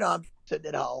phone, and I'm sitting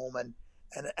at home, and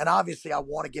obviously I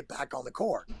want to get back on the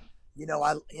court.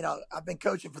 I've been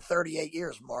coaching for 38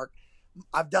 years, Mark.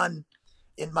 I've done,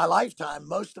 in my lifetime,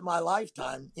 most of my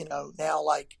lifetime, now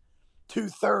like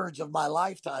 2/3 of my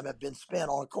lifetime have been spent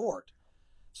on a court.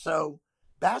 So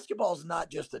basketball is not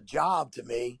just a job to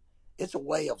me; it's a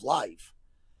way of life.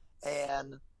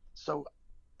 And so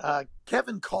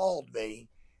Kevin called me,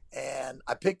 and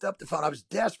I picked up the phone. I was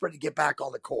desperate to get back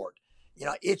on the court,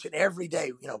 itching every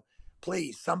day,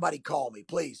 please, somebody call me,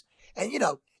 please. And,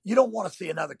 you don't want to see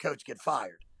another coach get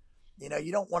fired.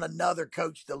 You don't want another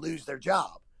coach to lose their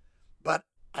job. But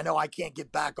I know I can't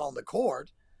get back on the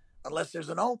court unless there's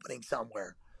an opening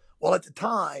somewhere. Well, at the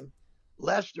time,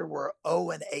 Leicester were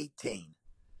 0-18.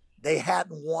 They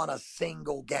hadn't won a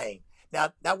single game.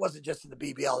 Now, that wasn't just in the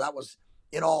BBL. That was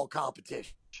in all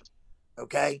competitions.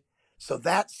 Okay? So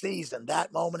that season,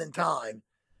 that moment in time,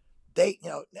 they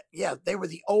were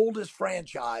the oldest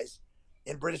franchise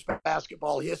in British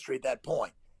basketball history at that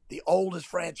point. The oldest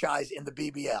franchise in the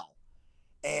BBL.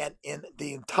 And in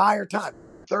the entire time,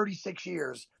 36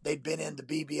 years they'd been in the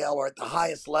BBL, or at the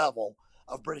highest level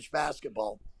of British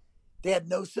basketball, they had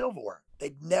no silverware.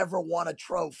 They'd never won a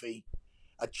trophy,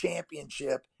 a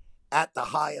championship at the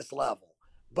highest level.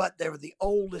 But they were the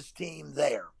oldest team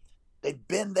there. They'd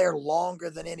been there longer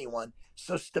than anyone.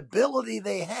 So stability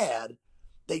they had,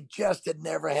 they just had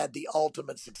never had the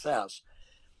ultimate success.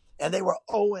 And they were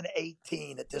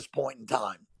 0-18 at this point in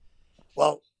time.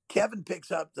 Well, Kevin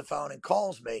picks up the phone and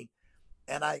calls me,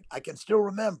 and I can still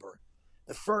remember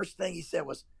the first thing he said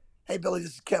was, "Hey, Billy,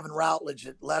 this is Kevin Routledge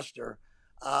at Leicester.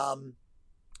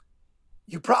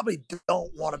 You probably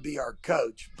don't want to be our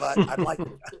coach, but I'd like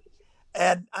to."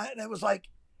 And it was like,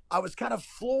 I was kind of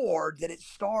floored that it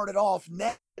started off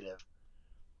negative.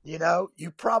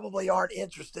 You probably aren't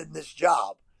interested in this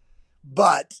job,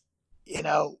 but,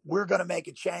 we're going to make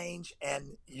a change,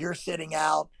 and you're sitting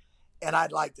out, and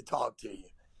I'd like to talk to you.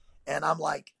 And I'm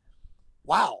like,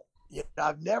 wow,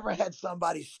 I've never had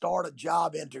somebody start a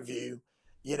job interview,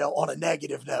 on a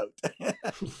negative note.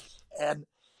 And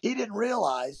he didn't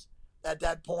realize at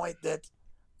that point that,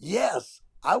 yes,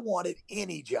 I wanted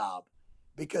any job,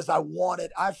 because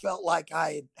I felt like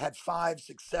I had 5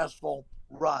 successful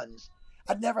runs.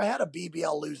 I'd never had a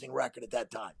BBL losing record at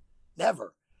that time.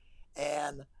 Never.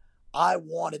 And I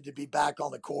wanted to be back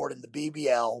on the court in the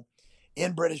BBL,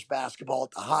 in British basketball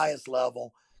at the highest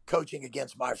level, coaching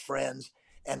against my friends,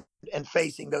 and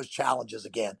facing those challenges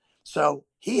again. So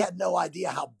he had no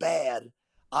idea how bad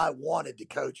I wanted to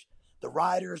coach the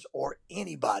Riders or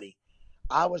anybody.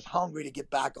 I was hungry to get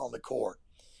back on the court.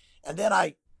 And then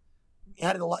I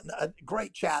had a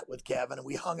great chat with Kevin, and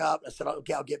we hung up. And I said,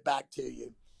 "Okay, I'll get back to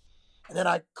you." And then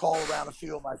I called around a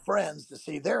few of my friends to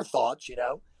see their thoughts,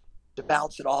 to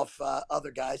bounce it off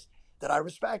other guys that I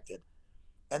respected.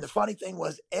 And the funny thing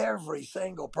was, every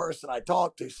single person I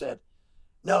talked to said,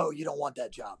 "No, you don't want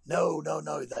that job. No,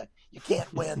 that you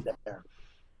can't win there.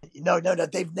 No,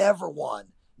 they've never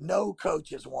won. No coach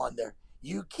has won there.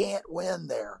 You can't win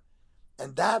there."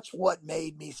 And that's what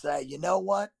made me say, you know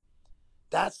what?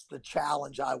 That's the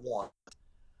challenge I want.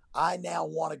 I now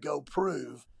want to go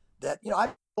prove that,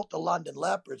 I built the London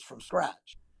Leopards from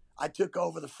scratch. I took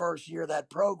over the first year of that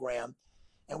program,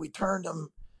 and we turned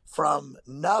them from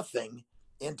nothing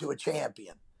into a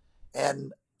champion.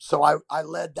 And so I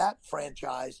led that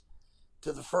franchise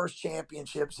to the first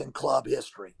championships in club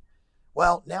history.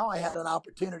 Well, now I had an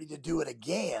opportunity to do it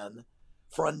again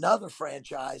for another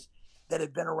franchise that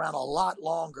had been around a lot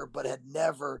longer, but had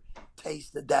never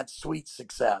tasted that sweet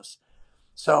success.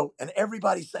 So, and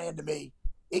everybody's saying to me,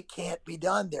 "It can't be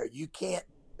done there. You can't."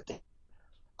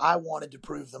 I wanted to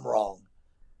prove them wrong.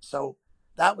 So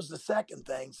that was the second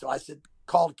thing. So I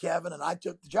called Kevin, and I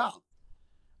took the job.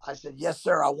 I said, "Yes,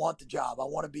 sir, I want the job. I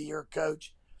want to be your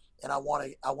coach, and I want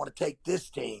to take this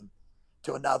team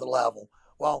to another level.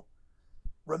 Well,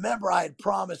 remember I had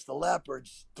promised the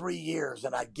Leopards 3 years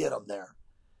and I'd get them there.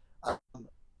 Um,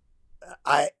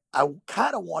 I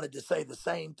kind of wanted to say the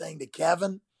same thing to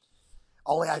Kevin,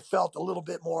 only I felt a little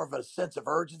bit more of a sense of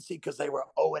urgency because they were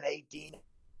 0-18 at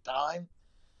the time.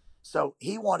 So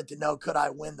he wanted to know, could I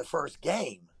win the first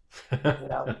game?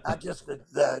 Not just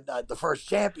the first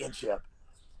championship.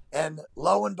 And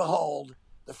lo and behold,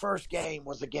 the first game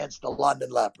was against the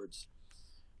London Leopards.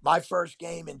 My first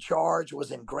game in charge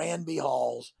was in Granby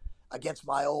Halls against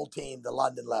my old team, the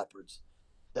London Leopards,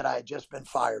 that I had just been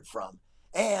fired from.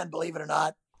 And believe it or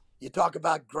not, you talk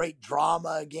about great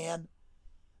drama again.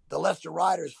 The Leicester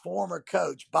Riders' former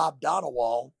coach, Bob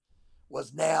Donewall,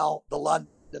 was now the London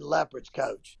Leopards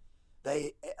coach.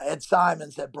 Ed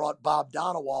Simons had brought Bob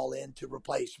Donewall in to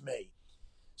replace me.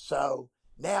 So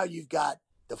now you've got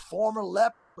the former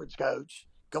Leopards coach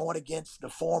going against the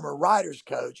former Riders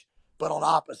coach, but on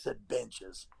opposite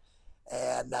benches.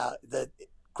 And the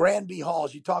Granby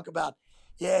Halls, you talk about,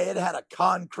 it had a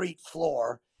concrete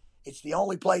floor. It's the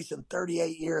only place in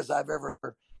 38 years I've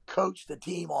ever coached a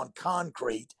team on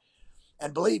concrete.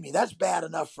 And believe me, that's bad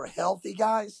enough for healthy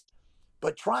guys.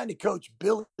 But trying to coach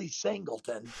Billy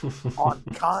Singleton on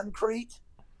concrete,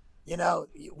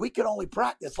 we could only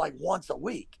practice like once a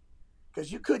week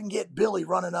because you couldn't get Billy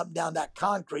running up and down that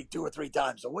concrete 2 or 3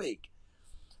 times a week.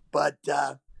 But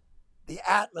the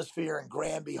atmosphere in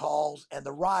Granby Halls and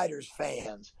the Riders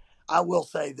fans, I will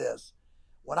say this.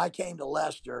 When I came to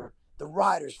Leicester, the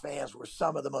Riders fans were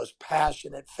some of the most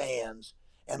passionate fans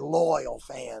and loyal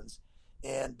fans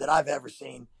that I've ever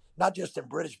seen, not just in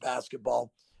British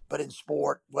basketball, but in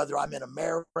sport, whether I'm in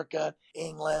America,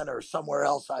 England, or somewhere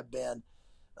else I've been.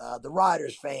 The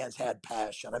Riders fans had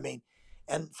passion. I mean,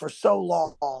 and for so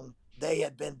long, they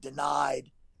had been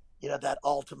denied, that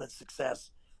ultimate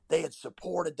success. They had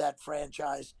supported that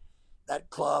franchise, that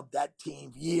club, that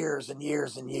team years and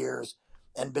years and years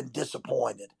and been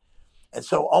disappointed. And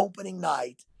so opening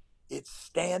night, it's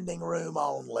standing room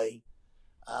only.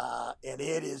 And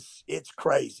it's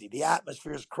crazy. The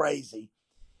atmosphere is crazy.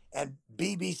 And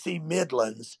BBC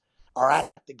Midlands are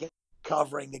at the game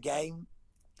covering the game.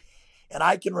 And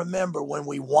I can remember when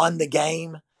we won the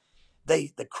game,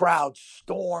 the crowd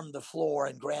stormed the floor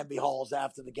in Granby Halls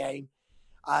after the game.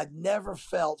 I'd never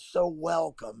felt so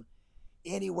welcome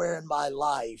anywhere in my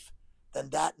life than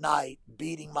that night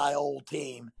beating my old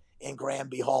team in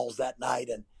Granby Halls that night.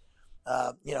 And,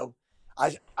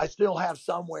 I still have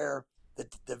somewhere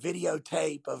the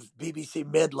videotape of BBC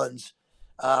Midlands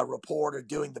reporter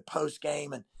doing the post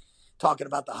game and talking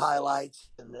about the highlights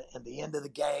and the end of the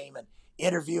game and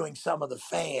interviewing some of the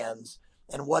fans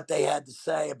and what they had to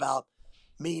say about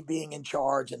me being in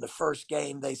charge and the first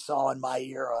game they saw in my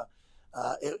era.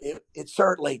 It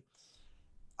certainly,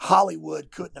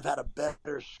 Hollywood couldn't have had a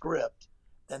better script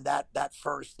than that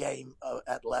first game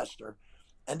at Leicester.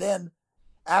 And then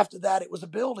after that, it was a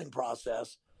building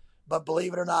process. But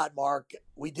believe it or not, Mark,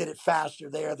 we did it faster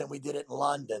there than we did it in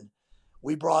London.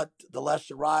 We brought the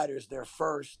Leicester Riders their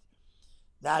first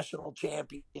national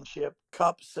championship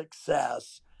cup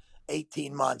success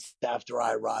 18 months after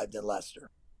I arrived in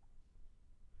Leicester.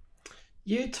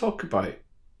 You talk about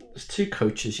there's 2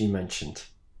 coaches you mentioned,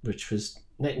 which was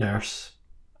Nick Nurse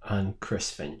and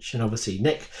Chris Finch. And obviously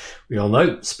Nick, we all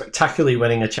know, spectacularly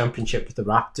winning a championship with the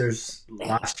Raptors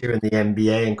last year in the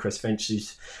NBA, and Chris Finch,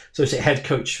 who's associate head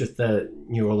coach with the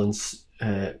New Orleans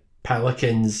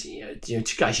Pelicans. 2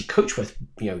 guys you coach with,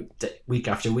 week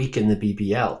after week in the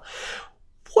BBL.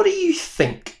 What do you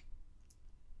think,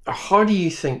 or how do you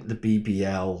think the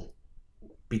BBL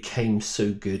became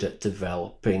so good at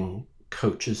developing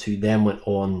coaches who then went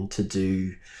on to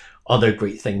do other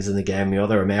great things in the game?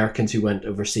 Other Americans who went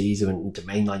overseas, went into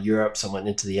mainland Europe, some went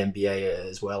into the NBA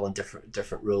as well in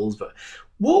different roles. But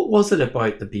what was it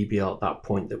about the BBL at that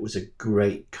point that was a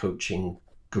great coaching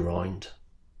ground?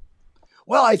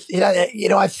 Well, I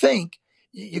think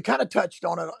you kind of touched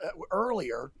on it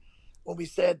earlier when we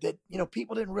said that,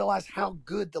 people didn't realize how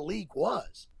good the league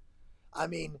was. I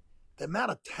mean, the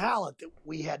amount of talent that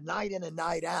we had night in and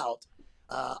night out.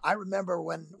 I remember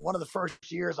when one of the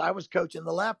first years I was coaching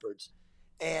the Leopards,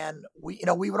 and we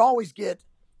would always get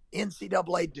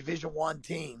NCAA Division I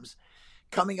teams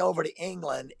coming over to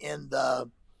England in the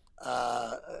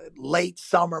late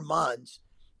summer months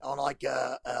on like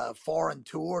a foreign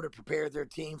tour to prepare their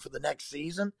team for the next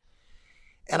season.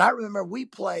 And I remember we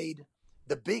played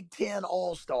the Big Ten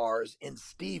All-Stars in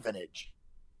Stevenage,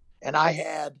 and I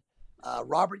had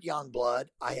Robert Youngblood,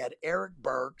 I had Eric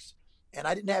Burks, and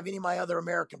I didn't have any of my other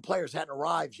American players hadn't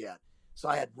arrived yet. So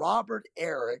I had Robert,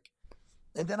 Eric,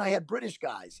 and then I had British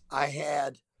guys. I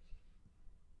had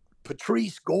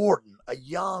Patrice Gordon, a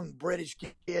young British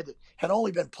kid, had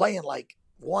only been playing like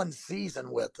one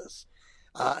season with us.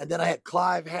 And then I had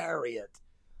Clive Harriott.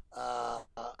 I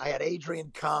had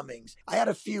Adrian Cummings. I had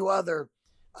a few other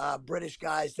British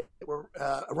guys that were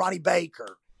Ronnie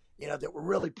Baker, that were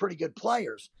really pretty good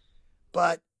players.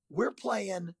 But we're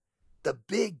playing the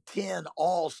Big Ten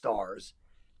All Stars,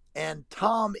 and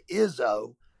Tom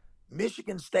Izzo,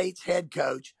 Michigan State's head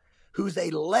coach, who's a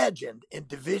legend in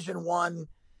Division I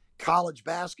college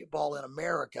basketball in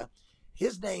America.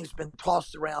 His name's been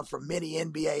tossed around for many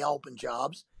NBA open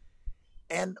jobs,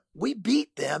 and we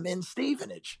beat them in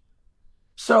Stevenage.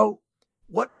 So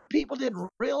what people didn't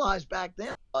realize back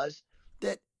then was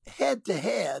that head to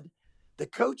head, the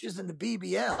coaches in the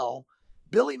BBL,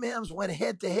 Billy Mims went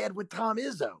head to head with Tom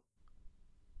Izzo.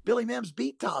 Billy Mims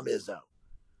beat Tom Izzo.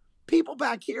 People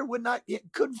back here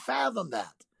couldn't fathom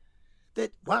that.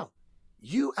 That, wow,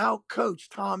 you outcoached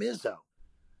Tom Izzo.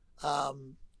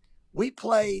 We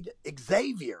played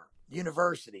Xavier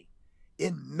University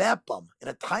in Mepham, in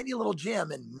a tiny little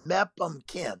gym in Mepham,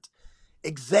 Kent.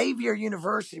 Xavier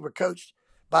University were coached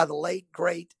by the late,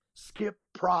 great Skip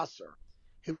Prosser,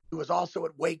 who was also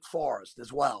at Wake Forest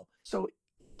as well. So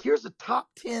here's a top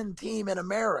 10 team in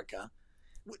America.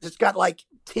 It's got like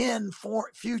 10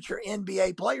 future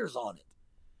NBA players on it.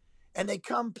 And they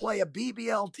come play a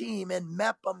BBL team in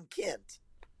Mepham, Kent,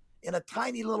 in a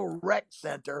tiny little rec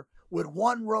center with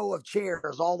one row of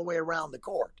chairs all the way around the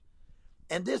court.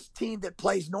 And this team that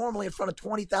plays normally in front of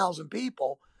 20,000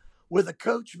 people, with a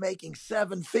coach making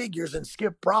seven figures and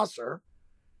Skip Prosser,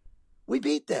 we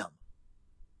beat them.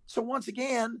 So once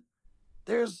again,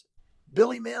 there's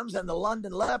Billy Mims and the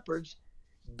London Leopards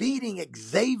beating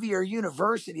Xavier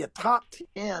University, a top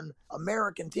 10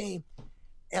 American team,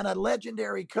 and a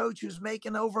legendary coach who's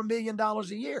making over $1 million a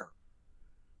year.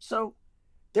 So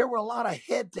there were a lot of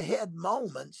head-to-head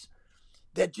moments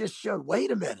that just showed,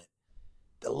 wait a minute,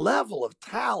 the level of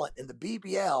talent in the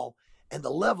BBL and the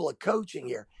level of coaching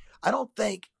here. I don't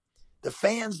think the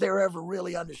fans there ever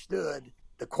really understood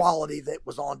the quality that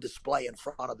was on display in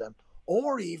front of them,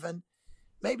 or even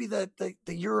maybe the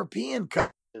European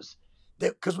coaches,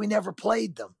 because we never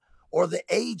played them, or the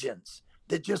agents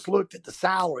that just looked at the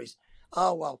salaries.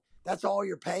 Oh, well, that's all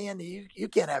you're paying. You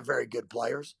can't have very good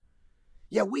players.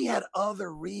 Yeah, we had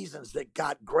other reasons that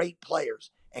got great players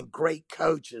and great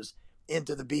coaches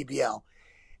into the BBL.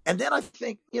 And then I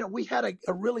think, we had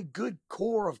a really good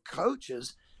core of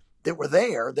coaches that were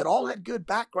there that all had good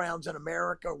backgrounds in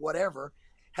America or whatever,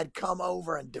 had come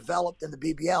over and developed in the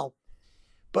BBL.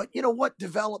 But what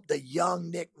developed a young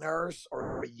Nick Nurse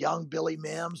or a young Billy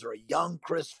Mims or a young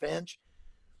Chris Finch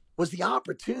was the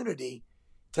opportunity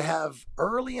to have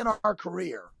early in our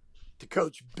career to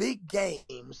coach big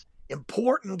games,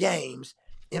 important games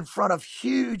in front of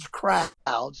huge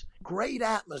crowds, great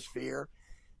atmosphere,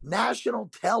 national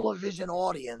television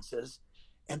audiences,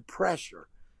 and pressure.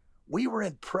 We were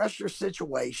in pressure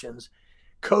situations,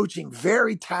 coaching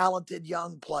very talented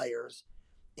young players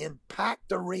in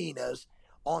packed arenas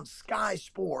on Sky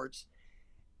Sports,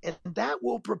 and that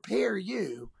will prepare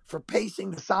you for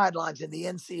pacing the sidelines in the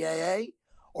NCAA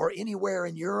or anywhere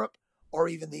in Europe or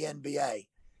even the NBA.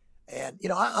 And,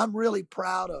 I'm really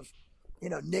proud of,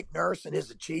 Nick Nurse and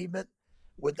his achievement.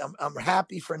 I'm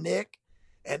happy for Nick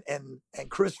and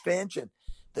Chris Finch and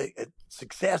the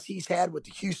success he's had with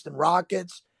the Houston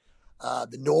Rockets,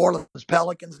 the New Orleans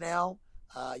Pelicans now,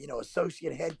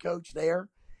 associate head coach there.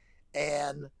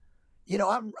 And,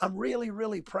 I'm really,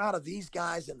 really proud of these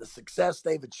guys and the success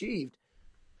they've achieved.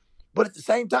 But at the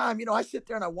same time, I sit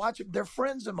there and I watch them. They're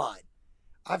friends of mine.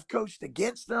 I've coached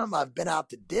against them. I've been out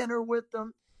to dinner with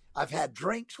them. I've had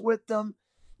drinks with them.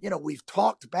 We've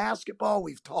talked basketball.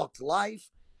 We've talked life.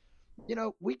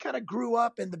 We kind of grew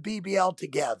up in the BBL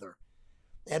together.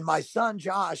 And my son,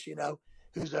 Josh,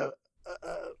 who's a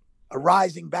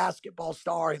rising basketball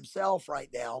star himself right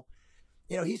now,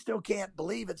 he still can't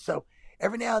believe it. So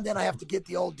every now and then I have to get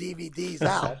the old DVDs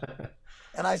out.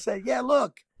 And I say, yeah,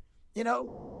 look,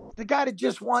 the guy that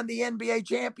just won the NBA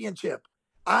championship,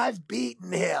 I've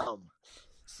beaten him.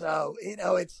 So,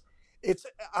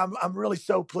 I'm really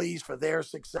so pleased for their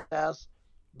success.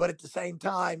 But at the same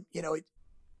time,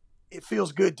 it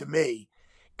feels good to me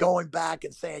going back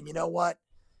and saying, you know what?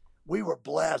 We were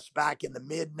blessed back in the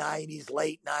mid 90s,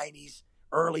 late 90s,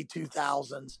 early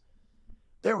 2000s.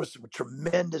 There was some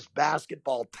tremendous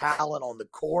basketball talent on the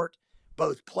court,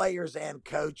 both players and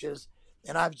coaches.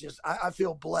 And I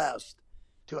feel blessed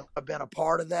to have been a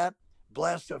part of that,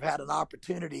 blessed to have had an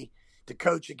opportunity to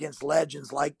coach against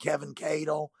legends like Kevin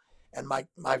Cadle and my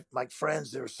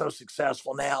friends that are so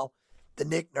successful now, the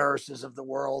Nick Nurses of the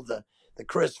world, the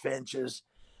Chris Finches,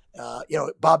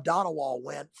 Bob Donewall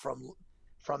went from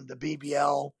the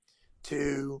BBL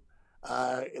to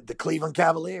the Cleveland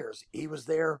Cavaliers. He was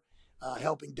there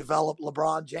helping develop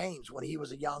LeBron James when he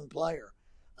was a young player.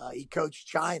 He coached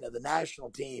China, the national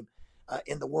team,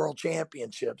 in the World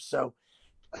Championships. So,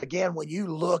 again, when you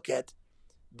look at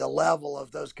the level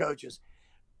of those coaches,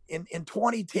 in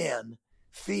 2010,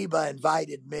 FIBA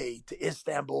invited me to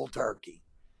Istanbul, Turkey,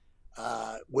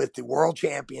 with the World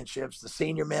Championships, the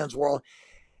Senior Men's World.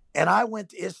 And I went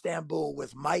to Istanbul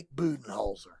with Mike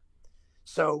Budenholzer.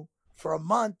 So for a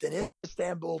month in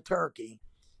Istanbul, Turkey,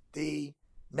 the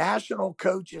national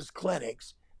coaches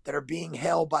clinics that are being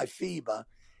held by FIBA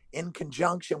in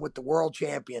conjunction with the World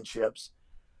Championships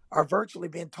are virtually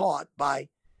being taught by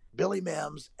Billy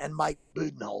Mims and Mike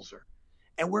Budenholzer.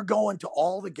 And we're going to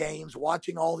all the games,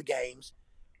 watching all the games.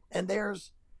 And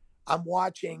I'm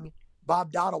watching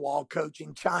Bob Donewall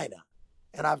coaching China,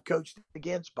 and I've coached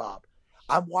against Bob.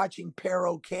 I'm watching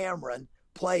Pero Cameron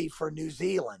play for New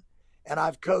Zealand, and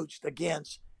I've coached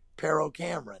against Pero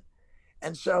Cameron.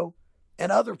 And so,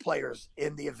 and other players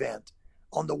in the event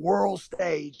on the world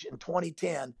stage in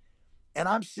 2010. And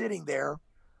I'm sitting there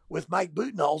with Mike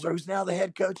Budenholzer, who's now the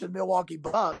head coach of the Milwaukee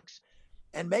Bucks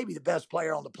and maybe the best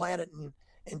player on the planet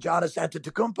in Giannis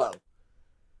Antetokounmpo.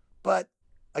 But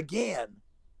again,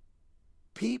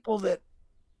 people that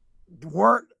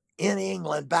weren't in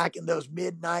England back in those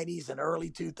mid 90s and early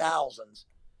 2000s,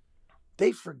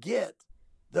 they forget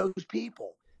those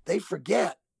people. They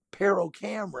forget Pero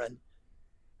Cameron,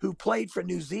 who played for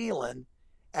New Zealand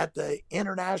at the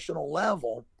international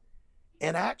level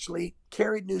and actually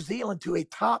carried New Zealand to a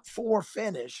top 4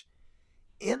 finish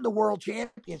in the World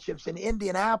Championships in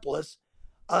Indianapolis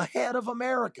ahead of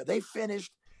America. They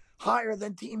finished higher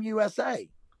than Team USA.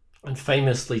 And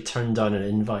famously turned down an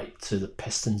invite to the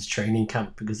Pistons training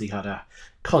camp because he had a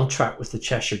contract with the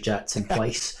Cheshire Jets in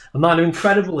place. A man of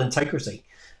incredible integrity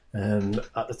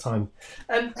at the time.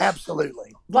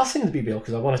 Absolutely. Last thing in the BBL,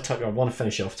 because I want to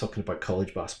finish off talking about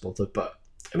college basketball, but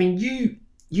I mean,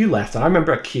 you left, and I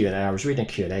remember a Q&A. I was reading a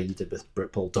Q&A you did with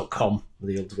BritBall.com,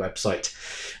 the old website,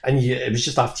 and it was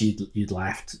just after you'd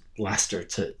left Leicester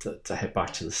to head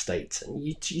back to the States, and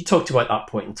you talked about that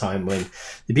point in time when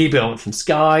the BBL went from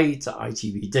Sky to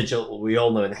ITV Digital. We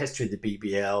all know in the history of the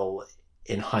BBL,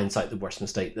 in hindsight, the worst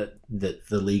mistake that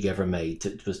the league ever made.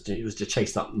 It was to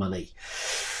chase that money.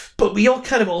 But we all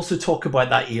kind of also talk about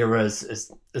that era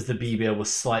as the BBL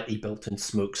was slightly built in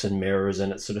smokes and mirrors,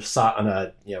 and it sort of sat on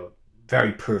a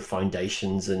very poor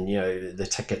foundations, and the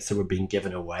tickets that were being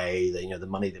given away, the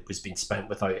money that was being spent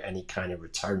without any kind of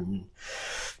return.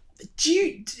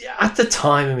 At the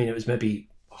time, I mean, it was maybe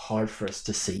hard for us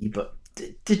to see, but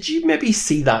did you maybe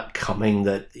see that coming?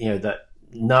 That that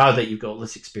now that you've got all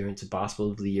this experience of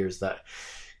basketball over the years, that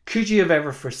could you have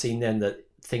ever foreseen then that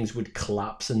things would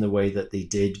collapse in the way that they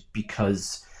did,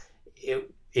 because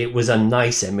it was a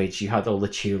nice image. You had all the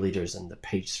cheerleaders and the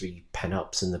Page 3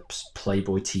 pinups and the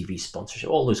Playboy TV sponsorship,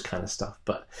 all those kind of stuff.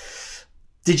 But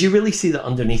did you really see that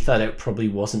underneath that it probably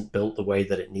wasn't built the way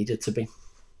that it needed to be?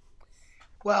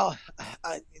 Well,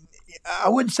 I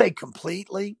wouldn't say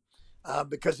completely,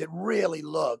 because it really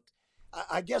looked,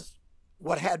 I guess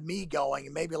what had me going,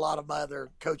 and maybe a lot of my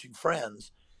other coaching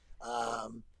friends,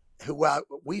 who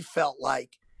we felt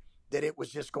like that it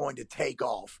was just going to take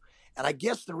off. And I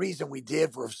guess the reason we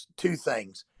did was 2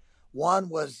 things. One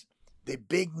was the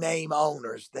big name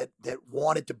owners that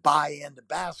wanted to buy into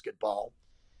basketball,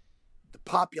 the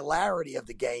popularity of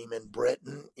the game in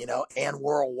Britain, and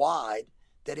worldwide,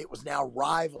 that it was now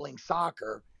rivaling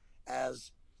soccer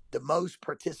as the most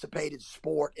participated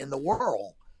sport in the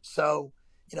world. So,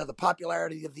 the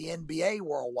popularity of the NBA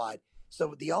worldwide.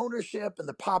 So the ownership and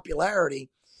the popularity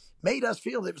made us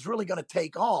feel that it was really going to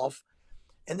take off.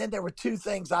 And then there were 2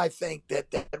 things I think that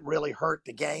really hurt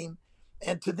the game.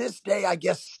 And to this day, I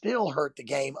guess still hurt the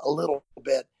game a little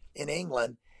bit in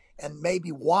England, and maybe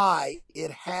why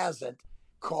it hasn't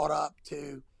caught up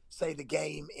to, say, the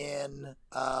game in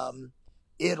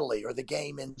Italy or the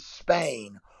game in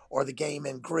Spain or the game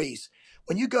in Greece.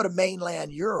 When you go to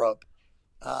mainland Europe,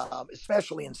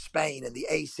 especially in Spain and the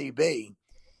ACB,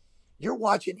 you're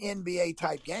watching NBA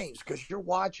type games because you're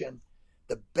watching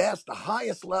the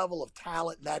highest level of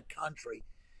talent in that country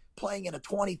playing in a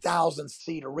 20,000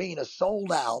 seat arena,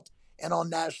 sold out and on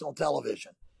national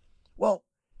television. Well,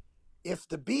 if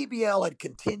the BBL had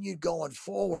continued going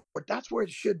forward, that's where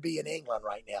it should be in England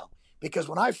right now. Because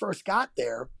when I first got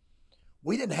there,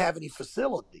 we didn't have any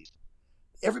facilities.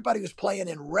 Everybody was playing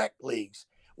in rec leagues.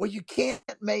 Well, you can't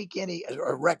make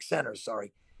or rec centers,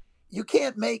 sorry. You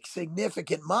can't make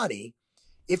significant money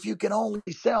if you can only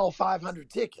sell 500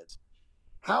 tickets.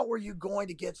 how were you going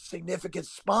to get significant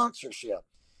sponsorship?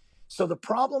 So the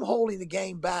problem holding the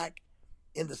game back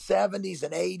in the 70s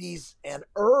and 80s and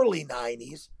early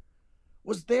 90s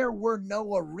was there were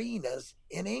no arenas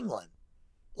in England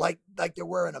like there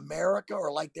were in America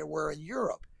or like there were in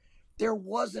Europe. There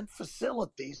wasn't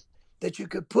facilities that you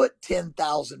could put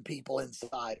 10,000 people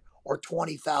inside or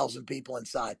 20,000 people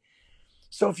inside.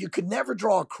 So if you could never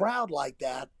draw a crowd like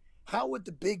that, how would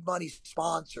the big money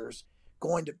sponsors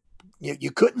going to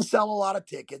you couldn't sell a lot of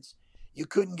tickets, you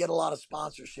couldn't get a lot of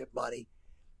sponsorship money.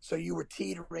 So you were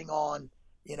teetering on,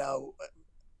 you know,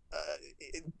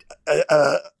 a,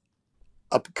 a,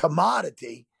 a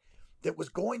commodity that was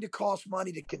going to cost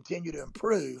money to continue to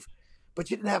improve, but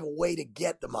you didn't have a way to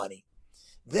get the money.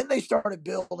 Then they started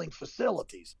building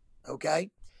facilities. Okay.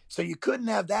 So you couldn't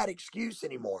have that excuse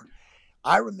anymore.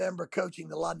 I remember coaching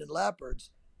the London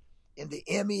Leopards in the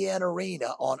MEN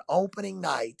Arena on opening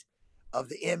night of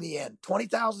the MEN,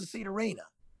 20,000 seat arena.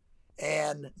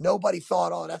 And nobody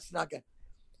thought, oh, that's not going to.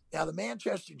 Now, the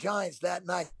Manchester Giants that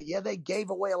night, yeah, they gave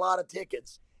away a lot of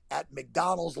tickets at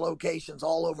McDonald's locations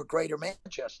all over Greater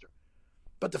Manchester.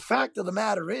 But the fact of the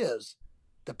matter is,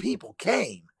 the people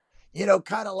came,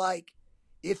 kind of like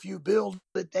if you build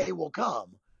it, they will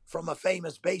come from a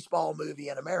famous baseball movie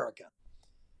in America.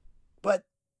 But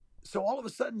so all of a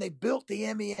sudden they built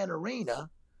the MEN Arena.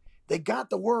 They got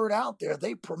the word out there.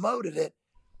 They promoted it,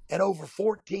 and over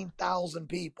 14,000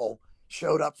 people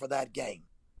showed up for that game.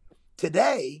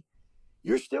 Today,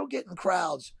 you're still getting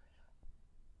crowds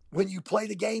when you play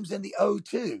the games in the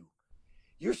O2.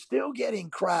 You're still getting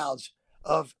crowds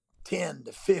of 10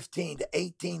 to 15 to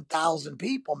 18,000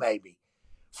 people maybe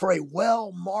for a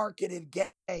well-marketed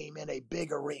game in a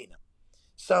big arena.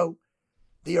 So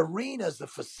the arenas, the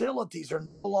facilities are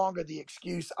no longer the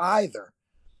excuse either.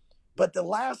 But the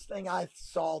last thing I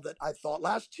saw that I thought,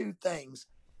 last two things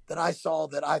that I saw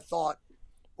that I thought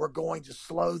were going to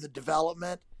slow the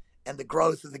development and the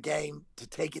growth of the game to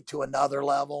take it to another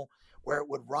level where it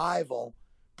would rival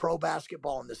pro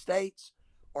basketball in the States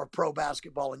or pro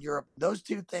basketball in Europe. Those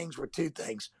two things were two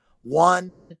things.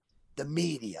 One, the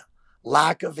media,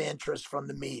 lack of interest from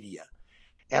the media.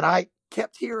 And I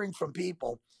kept hearing from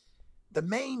people, the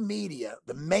main media,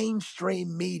 the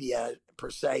mainstream media per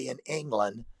se in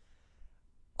England,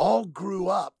 all grew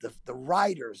up, the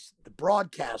writers, the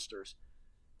broadcasters,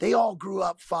 they all grew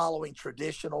up following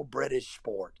traditional British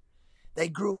sport. They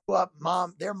grew up,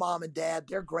 their mom and dad,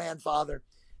 their grandfather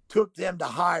took them to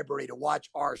Highbury to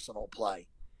watch Arsenal play,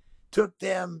 took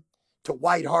them to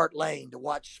White Hart Lane to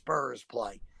watch Spurs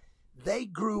play. They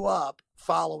grew up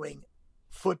following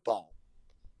football,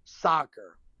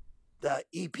 soccer, the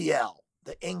EPL,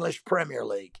 the English Premier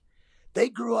League. They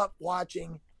grew up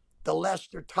watching the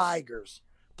Leicester Tigers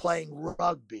playing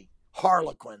rugby,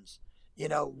 Harlequins,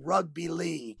 rugby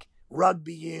league,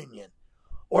 rugby union,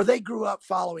 or they grew up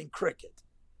following cricket.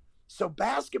 So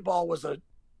basketball was a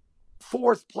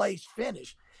fourth place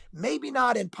finish, maybe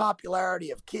not in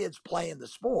popularity of kids playing the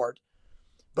sport,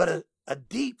 but a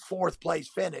deep fourth place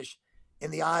finish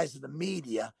in the eyes of the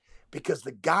media because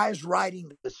the guys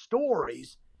writing the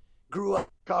stories grew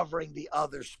up covering the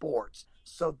other sports.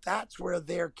 So that's where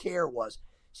their care was.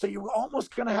 So you were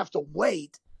almost going to have to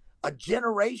wait a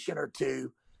generation or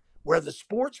two where the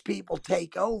sports people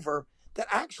take over that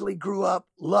actually grew up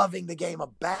loving the game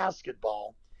of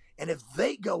basketball. And if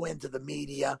they go into the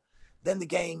media, then the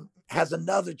game has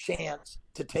another chance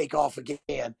to take off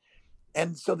again.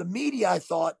 And so the media, I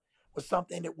thought, was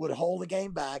something that would hold the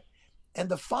game back. And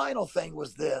the final thing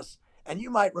was this, and you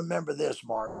might remember this,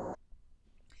 Mark.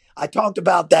 I talked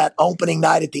about that opening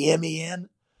night at the MEN,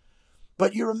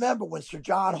 but you remember when Sir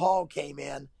John Hall came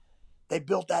in, they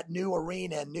built that new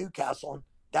arena in Newcastle, and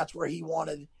that's where he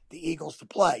wanted the Eagles to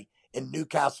play, in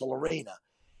Newcastle Arena.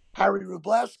 Harry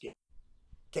Wrublewski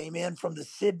came in from the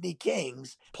Sydney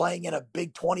Kings, playing in a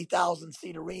big 20,000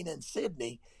 seat arena in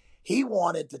Sydney. He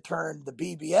wanted to turn the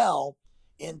BBL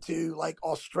into like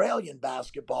Australian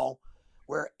basketball,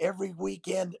 where every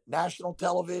weekend, national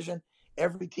television,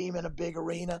 every team in a big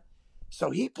arena.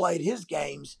 So he played his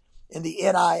games in the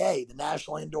NIA, the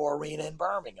National Indoor Arena in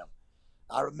Birmingham.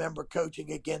 I remember coaching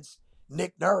against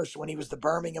Nick Nurse when he was the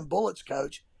Birmingham Bullets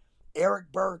coach.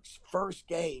 Eric Burke's first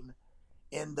game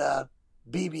in the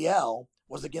BBL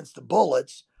was against the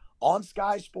Bullets on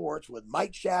Sky Sports with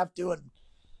Mike Shaft doing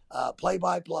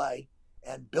play-by-play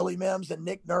and Billy Mims and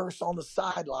Nick Nurse on the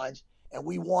sidelines. And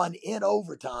we won in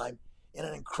overtime in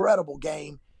an incredible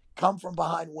game, come from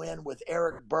behind win with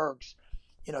Eric Burks,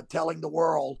 telling the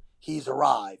world he's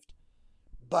arrived.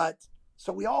 But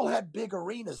so we all had big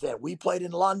arenas then. We played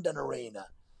in London Arena.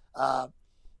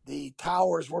 The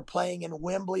Towers were playing in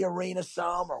Wembley Arena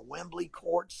some, or Wembley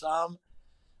Court some.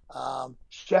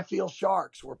 Sheffield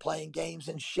Sharks were playing games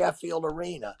in Sheffield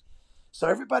Arena. So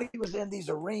everybody was in these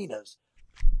arenas.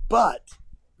 But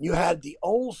you had the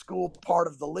old school part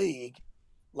of the league,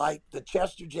 like the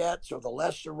Chester Jets or the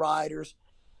Leicester Riders,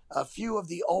 a few of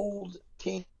the old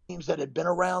teams that had been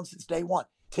around since day one.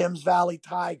 Thames Valley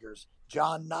Tigers,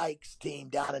 John Nike's team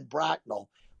down in Bracknell,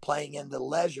 playing in the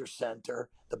Leisure Center,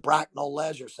 the Bracknell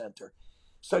Leisure Center.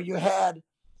 So you had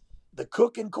the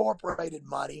Cook Incorporated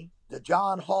money, the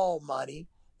John Hall money,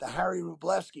 the Harry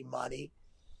Rubleski money,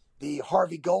 the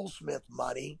Harvey Goldsmith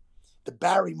money, the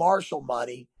Barry Marshall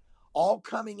money, all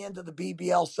coming into the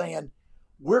BBL saying,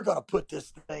 we're going to put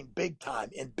this thing big time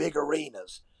in big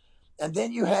arenas. And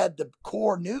then you had the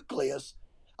core nucleus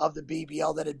of the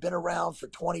BBL that had been around for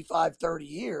 25, 30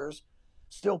 years,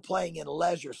 still playing in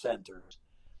leisure centers.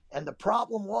 And the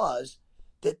problem was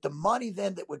that the money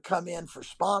then that would come in for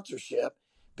sponsorship,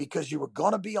 because you were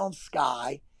going to be on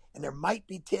Sky, and there might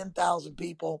be 10,000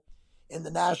 people in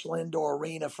the National Indoor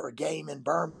Arena for a game in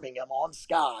Birmingham on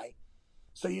Sky.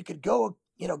 So you could go,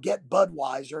 get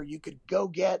Budweiser, you could go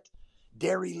get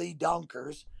Dairy Lee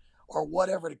Dunkers or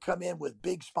whatever to come in with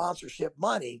big sponsorship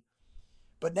money.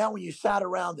 But now when you sat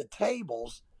around the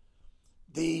tables,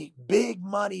 the big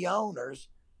money owners,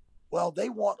 well, they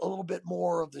want a little bit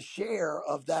more of the share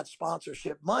of that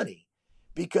sponsorship money,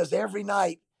 because every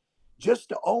night, just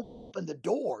to open the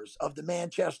doors of the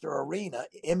Manchester Arena,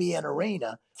 MEN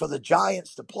Arena, for the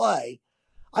Giants to play,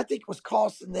 I think was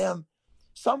costing them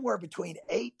somewhere between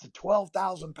 £8,000 to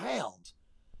 £12,000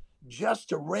 just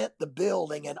to rent the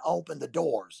building and open the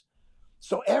doors.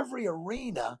 So every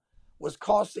arena was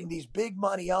costing these big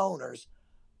money owners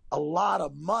a lot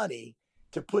of money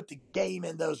to put the game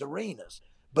in those arenas.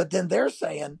 But then they're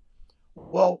saying,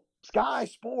 well, Sky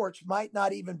Sports might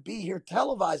not even be here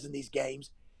televising these games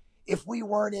if we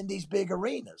weren't in these big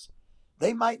arenas.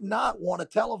 They might not want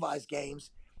to televise games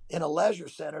in a leisure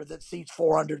center that seats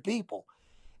 400 people.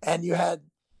 And you had,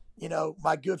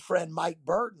 my good friend Mike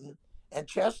Burton and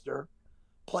Chester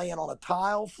playing on a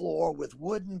tile floor with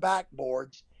wooden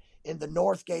backboards in the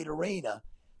Northgate Arena.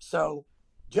 So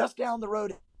just down the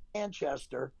road in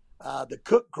Manchester, the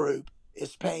Cook Group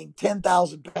is paying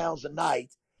 £10,000 a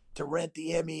night to rent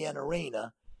the MEN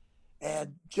Arena.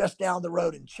 And just down the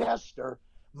road in Chester,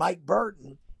 Mike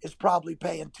Burton is probably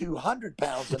paying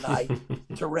 £200 a night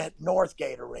to rent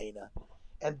Northgate Arena.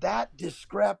 And that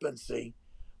discrepancy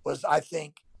was, I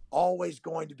think, always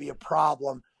going to be a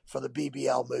problem for the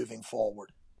BBL moving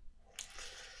forward.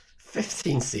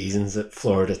 15 seasons at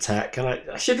Florida Tech, and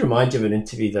I should remind you of an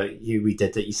interview that we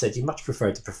did that you said you much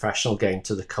preferred the professional game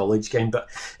to the college game, but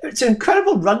it's an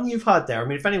incredible run you've had there. I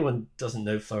mean, if anyone doesn't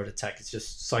know Florida Tech, it's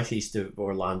just southeast of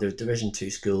Orlando, Division II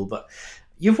school, but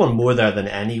you've won more there than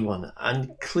anyone,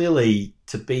 and clearly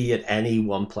to be at any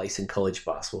one place in college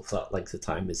basketball for that length of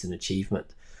time is an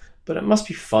achievement. But it must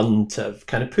be fun to have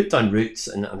kind of put down roots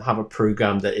and have a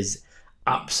program that is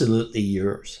absolutely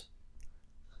yours.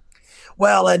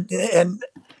 Well, and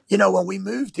when we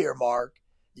moved here, Mark,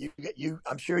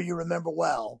 I'm sure you remember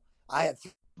well, I had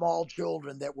small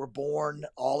children that were born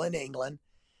all in England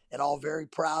and all very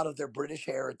proud of their British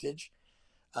heritage.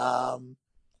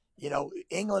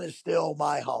 England is still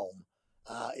my home.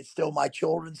 It's still my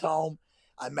children's home.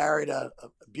 I married a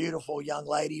beautiful young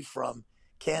lady from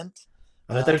Kent.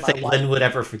 And I don't My think wife. Lynn would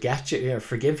ever forgive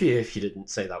you if you didn't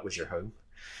say that was your home.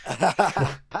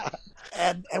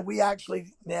 and we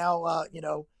actually now,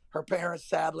 her parents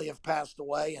sadly have passed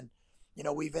away, and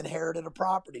we've inherited a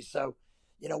property. So,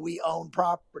 we own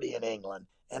property in England,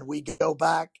 and we go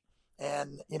back,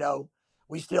 and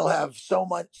we still have so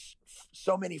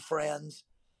many friends,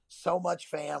 so much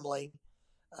family,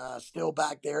 still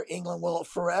back there. England will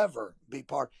forever be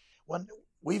part. When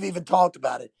we've even talked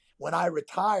about it, when I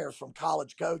retire from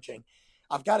college coaching,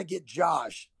 I've got to get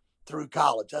Josh through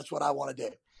college. That's what I want to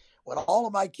do. When all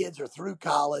of my kids are through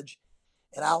college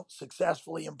and out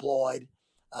successfully employed,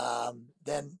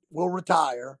 then we'll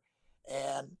retire,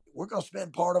 and we're going to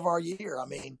spend part of our year. I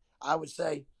mean, I would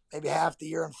say maybe half the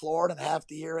year in Florida and half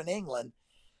the year in England,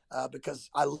 because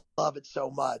I love it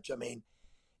so much. I mean,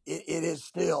 it is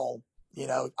still,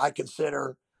 I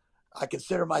consider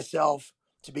myself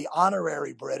to be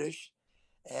honorary British,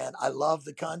 and I love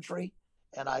the country,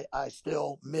 and I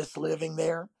still miss living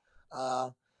there.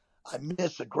 I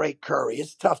miss a great curry.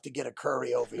 It's tough to get a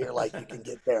curry over here like you can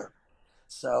get there.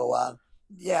 So,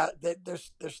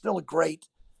 there's still a great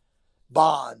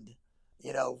bond,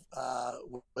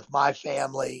 with my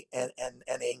family and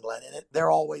England, and there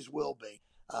always will be.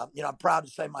 I'm proud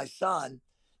to say my son,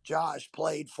 Josh,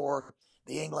 played for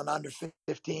the England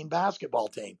under-15 basketball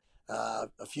team.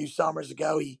 A few summers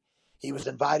ago, he was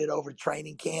invited over to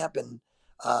training camp and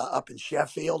up in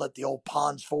Sheffield at the old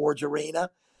Ponds Forge Arena.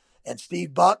 And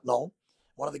Steve Bucknell,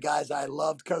 one of the guys I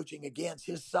loved coaching against,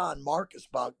 his son, Marcus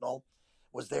Bucknell,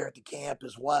 was there at the camp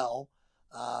as well.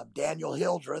 Daniel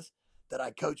Hildreth, that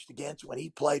I coached against when he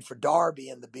played for Derby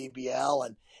in the BBL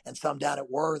and some down at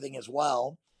Worthing as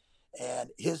well. And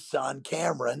his son,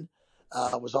 Cameron,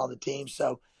 was on the team.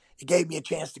 So it gave me a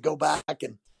chance to go back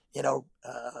and,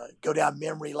 go down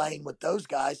memory lane with those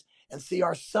guys and see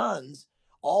our sons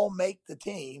all make the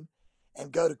team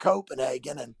and go to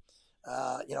Copenhagen. And,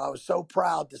 I was so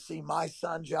proud to see my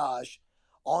son, Josh,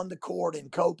 on the court in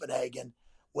Copenhagen,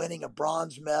 winning a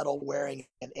bronze medal wearing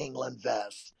an England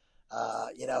vest.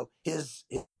 His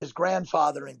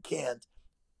grandfather in Kent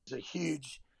is a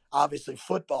huge, obviously,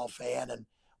 football fan and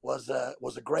was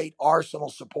a great Arsenal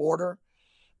supporter.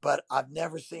 But I've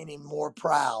never seen him more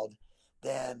proud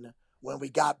than when we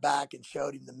got back and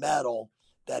showed him the medal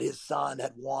that his son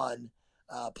had won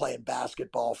playing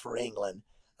basketball for England.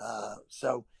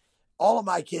 So all of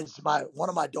my kids, one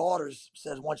of my daughters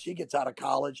says once she gets out of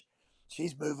college,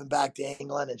 she's moving back to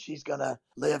England and she's going to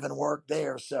live and work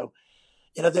there. So,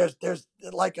 there's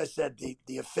like I said,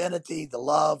 the affinity, the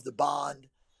love, the bond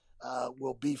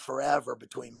will be forever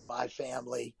between my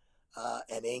family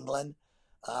and England.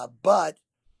 But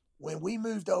when we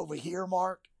moved over here,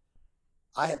 Mark,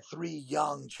 I had 3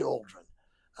 young children.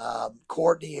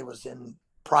 Courtney was in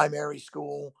primary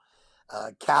school.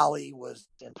 Callie was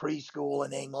in preschool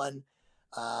in England.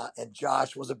 And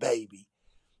Josh was a baby.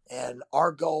 And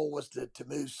our goal was to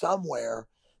move somewhere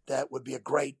that would be a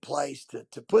great place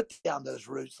to put down those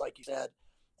roots, like you said,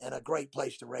 and a great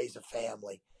place to raise a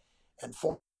family. And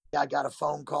I got a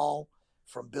phone call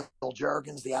from Bill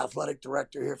Juergens, the athletic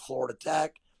director here at Florida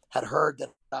Tech, had heard that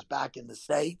I was back in the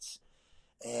States.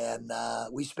 And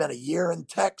we spent a year in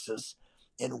Texas,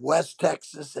 in West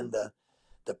Texas, in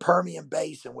the Permian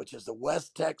Basin, which is the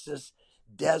West Texas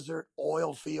desert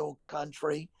oil field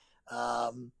country,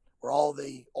 where all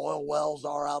the oil wells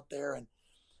are out there. And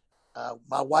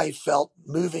my wife felt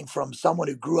moving from someone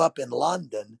who grew up in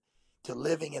London to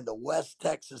living in the West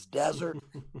Texas desert.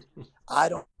 I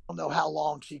don't know how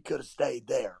long she could have stayed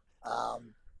there.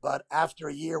 But after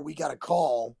a year, we got a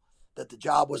call that the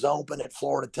job was open at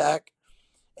Florida Tech,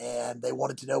 and they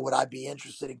wanted to know would I be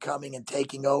interested in coming and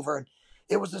taking over. And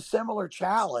it was a similar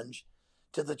challenge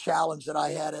to the challenge that I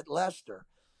had at Leicester,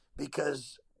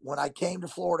 because when I came to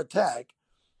Florida Tech,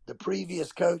 the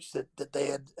previous coach that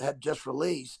they had just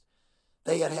released,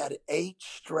 they had 8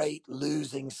 straight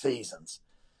losing seasons.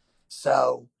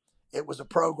 So it was a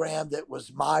program that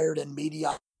was mired in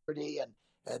mediocrity and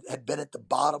had been at the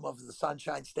bottom of the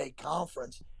Sunshine State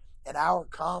Conference. And our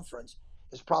conference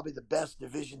is probably the best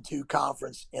Division II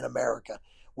conference in America.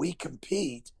 We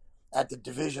compete at the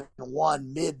Division I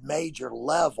mid-major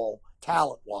level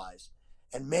talent-wise.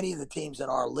 And many of the teams in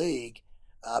our league,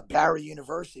 Barry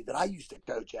University that I used to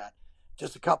coach at,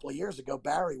 just a couple of years ago,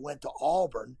 Barry went to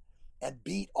Auburn and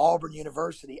beat Auburn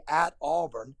University at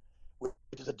Auburn, which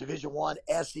is a Division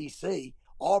I SEC.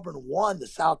 Auburn won the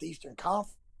Southeastern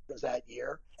Conference that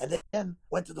year and then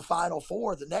went to the Final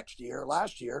Four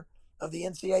last year, of the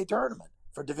NCAA tournament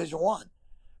for Division I.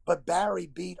 But Barry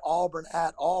beat Auburn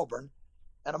at Auburn,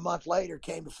 and a month later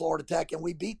came to Florida Tech, and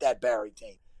we beat that Barry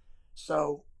team.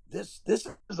 So this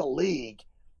is a league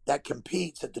that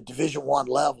competes at the Division I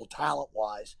level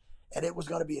talent-wise, and it was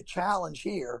going to be a challenge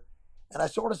here. And I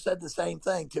sort of said the same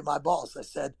thing to my boss. I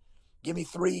said, give me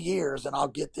 3 years, and I'll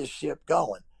get this ship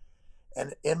going.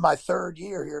 And in my 3rd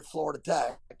year here at Florida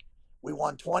Tech, we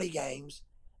won 20 games,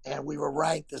 and we were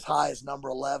ranked as high as number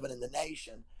 11 in the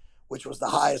nation, which was the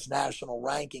highest national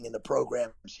ranking in the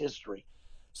program's history.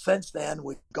 Since then,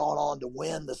 we've gone on to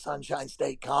win the Sunshine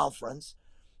State Conference.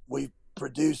 We've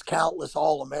produced countless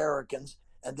All-Americans,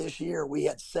 and this year we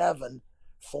had 7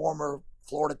 former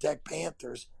Florida Tech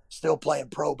Panthers still playing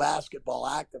pro basketball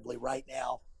actively right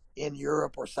now in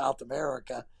Europe or South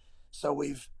America. So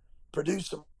we've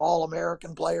produced some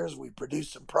All-American players. We've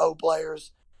produced some pro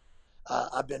players.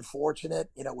 I've been fortunate.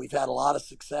 We've had a lot of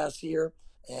success here,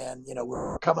 and,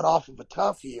 we're coming off of a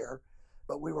tough year,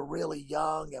 but we were really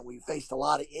young and we faced a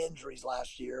lot of injuries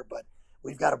last year, but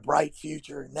we've got a bright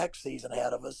future next season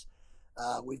ahead of us.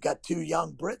 We've got 2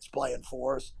 young Brits playing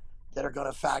for us that are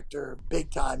going to factor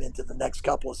big time into the next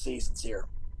couple of seasons here.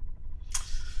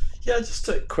 Yeah, just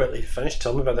to quickly finish,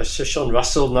 tell me about this. Sean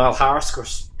Russell, Niall Harris, of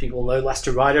course, people know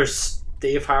Leicester Riders,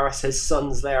 Dave Harris, his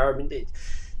son's there. I mean,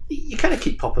 you kind of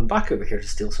keep popping back over here to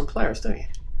steal some players, don't you?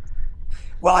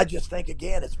 Well, I just think,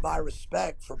 again, it's my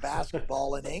respect for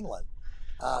basketball in England.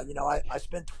 I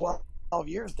spent 12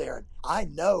 years there, and I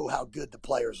know how good the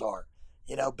players are.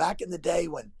 Back in the day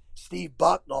when Steve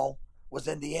Bucknell was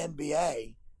in the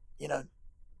NBA, you know,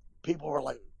 people were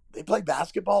like, they play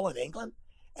basketball in England?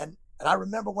 And I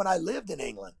remember when I lived in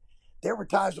England, there were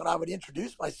times when I would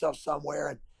introduce myself somewhere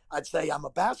and I'd say, I'm a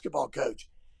basketball coach.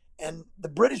 And the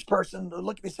British person would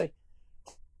look at me and say,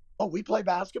 oh, we play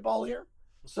basketball here?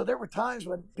 So there were times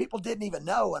when people didn't even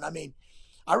know. And I mean,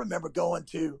 I remember going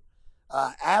to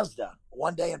Asda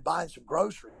one day and buying some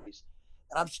groceries.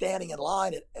 And I'm standing in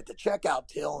line at the checkout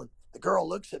till, and the girl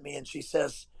looks at me and she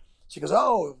goes,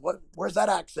 oh, where's that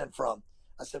accent from?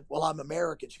 I said, well, I'm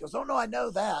American. She goes, oh, no, I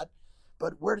know that.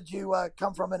 But where did you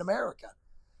come from in America?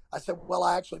 I said, well,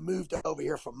 I actually moved over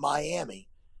here from Miami.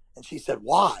 And she said,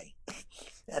 why?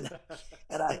 and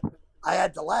and I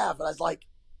had to laugh. And I was like,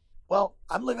 well,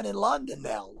 I'm living in London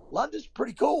now. London's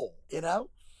pretty cool,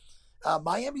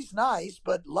 Miami's nice,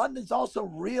 but London's also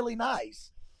really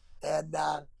nice. And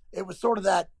it was sort of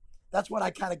that's when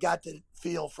I kind of got to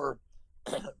feel for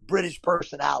British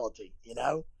personality,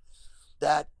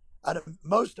 that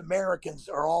most Americans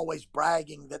are always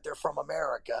bragging that they're from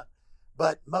America,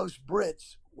 but most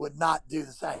Brits would not do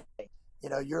the same.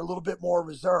 You're a little bit more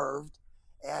reserved.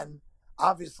 And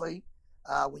obviously,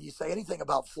 when you say anything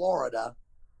about Florida,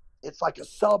 it's like a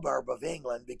suburb of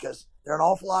England because there are an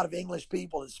awful lot of English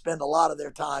people that spend a lot of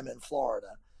their time in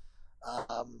Florida,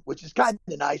 which is kind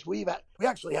of nice. We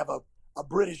actually have a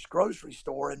British grocery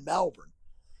store in Melbourne,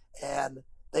 and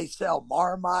they sell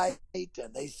Marmite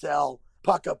and they sell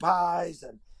Pucka Pies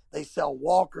and they sell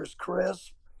Walker's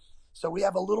Crisp. So we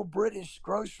have a little British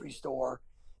grocery store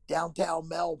downtown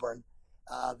Melbourne.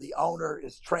 The owner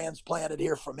is transplanted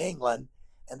here from England,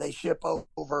 and they ship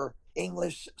over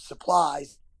English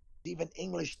supplies, even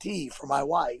English tea for my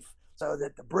wife, so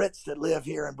that the Brits that live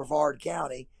here in Brevard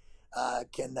County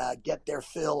can get their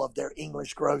fill of their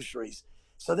English groceries.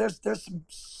 So there's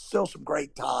still some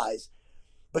great ties.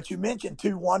 But you mentioned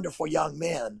two wonderful young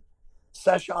men.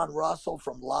 Seshawn Russell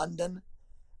from London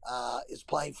is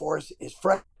playing for us. His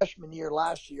freshman year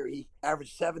last year, he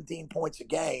averaged 17 points a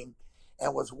game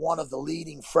and was one of the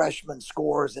leading freshman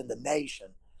scorers in the nation.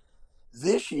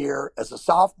 This year, as a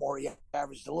sophomore, he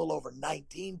averaged a little over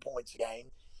 19 points a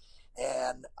game.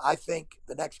 And I think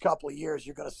the next couple of years,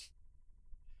 you're going to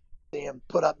see him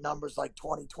put up numbers like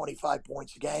 20, 25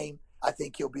 points a game. I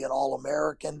think he'll be an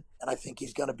All-American, and I think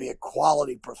he's going to be a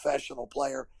quality professional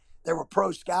player. There were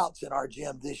pro scouts in our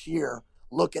gym this year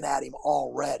looking at him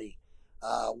already.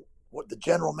 What the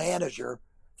general manager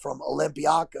from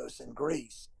Olympiakos in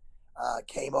Greece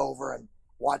came over and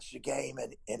watched the game,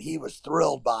 and he was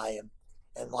thrilled by him.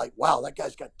 And like, wow, that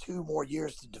guy's got 2 more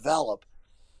years to develop.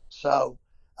 So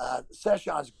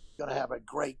Seshawn's going to have a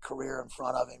great career in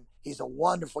front of him. He's a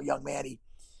wonderful young man. He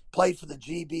played for the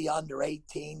GB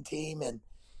under-18 team and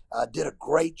did a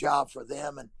great job for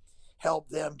them and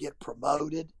helped them get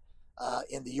promoted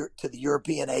to the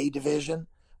European A division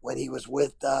when he was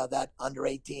with that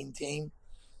under-18 team.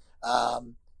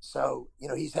 So,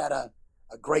 he's had a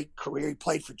great career. He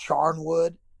played for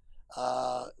Charnwood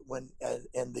when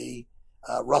in the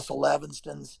Russell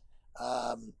Evanston's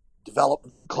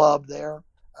development club there,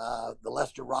 the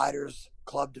Leicester Riders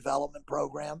club development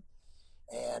program,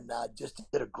 and just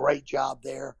did a great job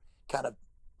there, kind of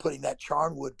putting that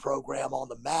Charnwood program on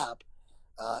the map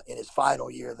in his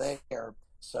final year there.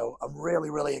 So I'm really,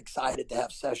 really excited to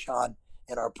have Seshawn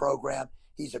in our program.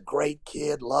 He's a great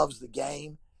kid, loves the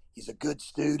game. He's a good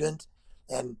student,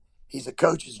 and he's a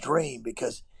coach's dream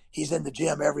because he's in the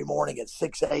gym every morning at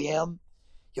 6 a.m.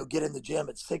 He'll get in the gym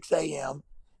at 6 a.m.,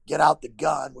 get out the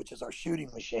gun, which is our shooting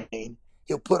machine.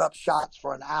 He'll put up shots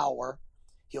for an hour.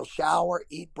 He'll shower,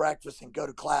 eat breakfast, and go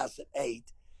to class at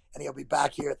 8, and he'll be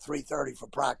back here at 3:30 for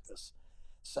practice.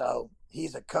 So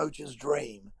he's a coach's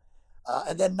dream.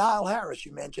 And then Niall Harris,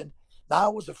 you mentioned.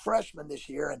 Niall was a freshman this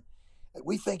year, and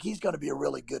we think he's going to be a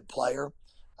really good player.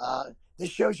 This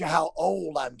shows you how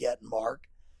old I'm getting, Mark.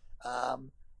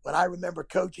 When I remember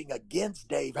coaching against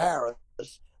Dave Harris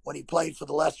when he played for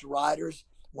the Leicester Riders,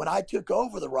 when I took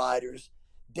over the Riders,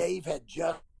 Dave had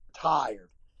just retired.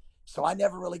 So I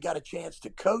never really got a chance to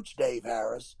coach Dave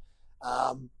Harris,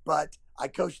 but I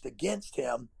coached against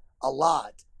him a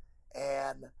lot.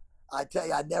 And I tell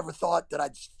you, I never thought that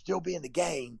I'd still be in the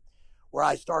game where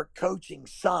I start coaching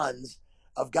sons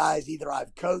of guys either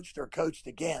I've coached or coached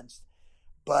against.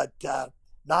 But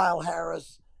Niall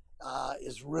Harris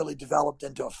is really developed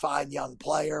into a fine young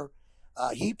player.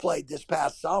 He played this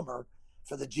past summer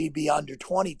for the GB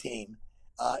under-20 team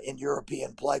in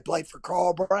European play, played for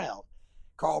Carl Brown.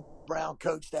 Carl Brown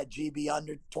coached that GB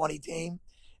under-20 team,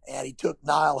 and he took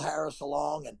Niall Harris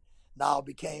along, and Niall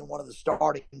became one of the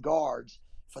starting guards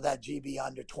for that GB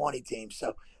under 20 team.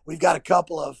 So we've got a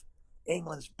couple of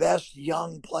England's best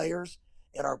young players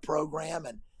in our program.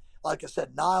 And like I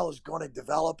said, Niall is going to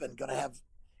develop and going to have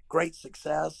great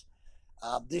success.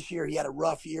 This year he had a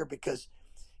rough year because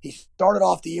he started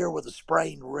off the year with a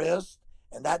sprained wrist,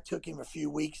 and that took him a few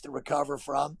weeks to recover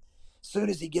from. As soon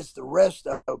as he gets the wrist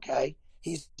okay,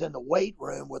 he's in the weight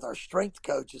room with our strength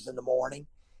coaches in the morning,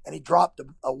 and he dropped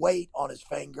a weight on his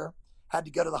finger, had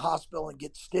to go to the hospital and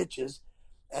get stitches,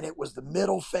 and it was the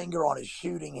middle finger on his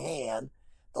shooting hand,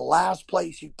 the last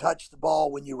place you touch the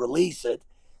ball when you release it.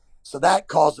 So that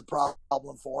caused a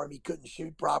problem for him. He couldn't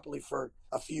shoot properly for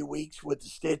a few weeks with the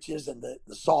stitches and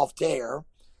the soft tear.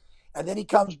 And then he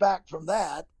comes back from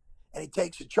that and he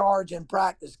takes a charge in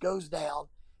practice, goes down,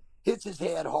 hits his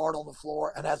head hard on the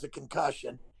floor and has a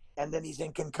concussion. And then he's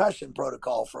in concussion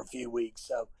protocol for a few weeks.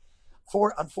 So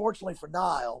unfortunately for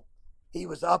Niall, he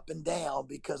was up and down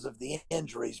because of the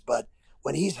injuries. But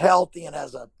when he's healthy and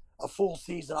has a full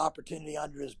season opportunity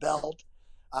under his belt,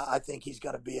 I think he's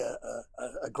going to be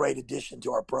a great addition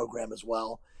to our program as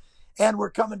well. And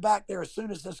we're coming back there as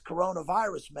soon as this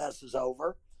coronavirus mess is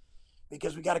over,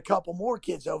 because we got a couple more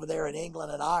kids over there in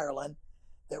England and Ireland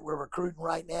that we're recruiting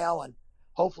right now and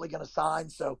hopefully going to sign.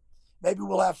 So maybe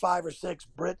we'll have 5 or 6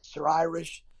 Brits or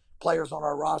Irish players on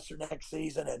our roster next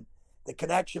season. And the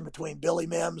connection between Billy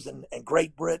Mims and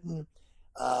Great Britain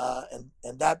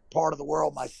and that part of the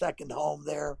world, my second home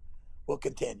there, will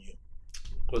continue.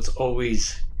 Well, it's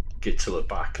always good to look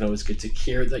back and always good to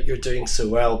hear that you're doing so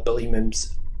well. Billy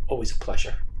Mims, always a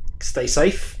pleasure. Stay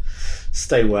safe,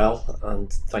 stay well,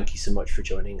 and thank you so much for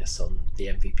joining us on the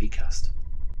MVP Cast.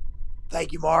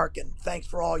 Thank you, Mark, and thanks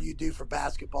for all you do for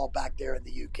basketball back there in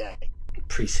the UK.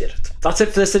 Appreciate it. That's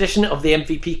it for this edition of the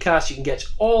MVP Cast. You can get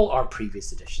all our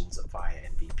previous editions via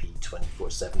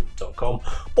MVP247.com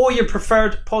or your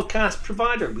preferred podcast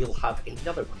provider. We'll have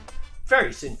another one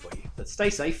very soon for you. But stay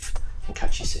safe and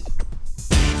catch you soon.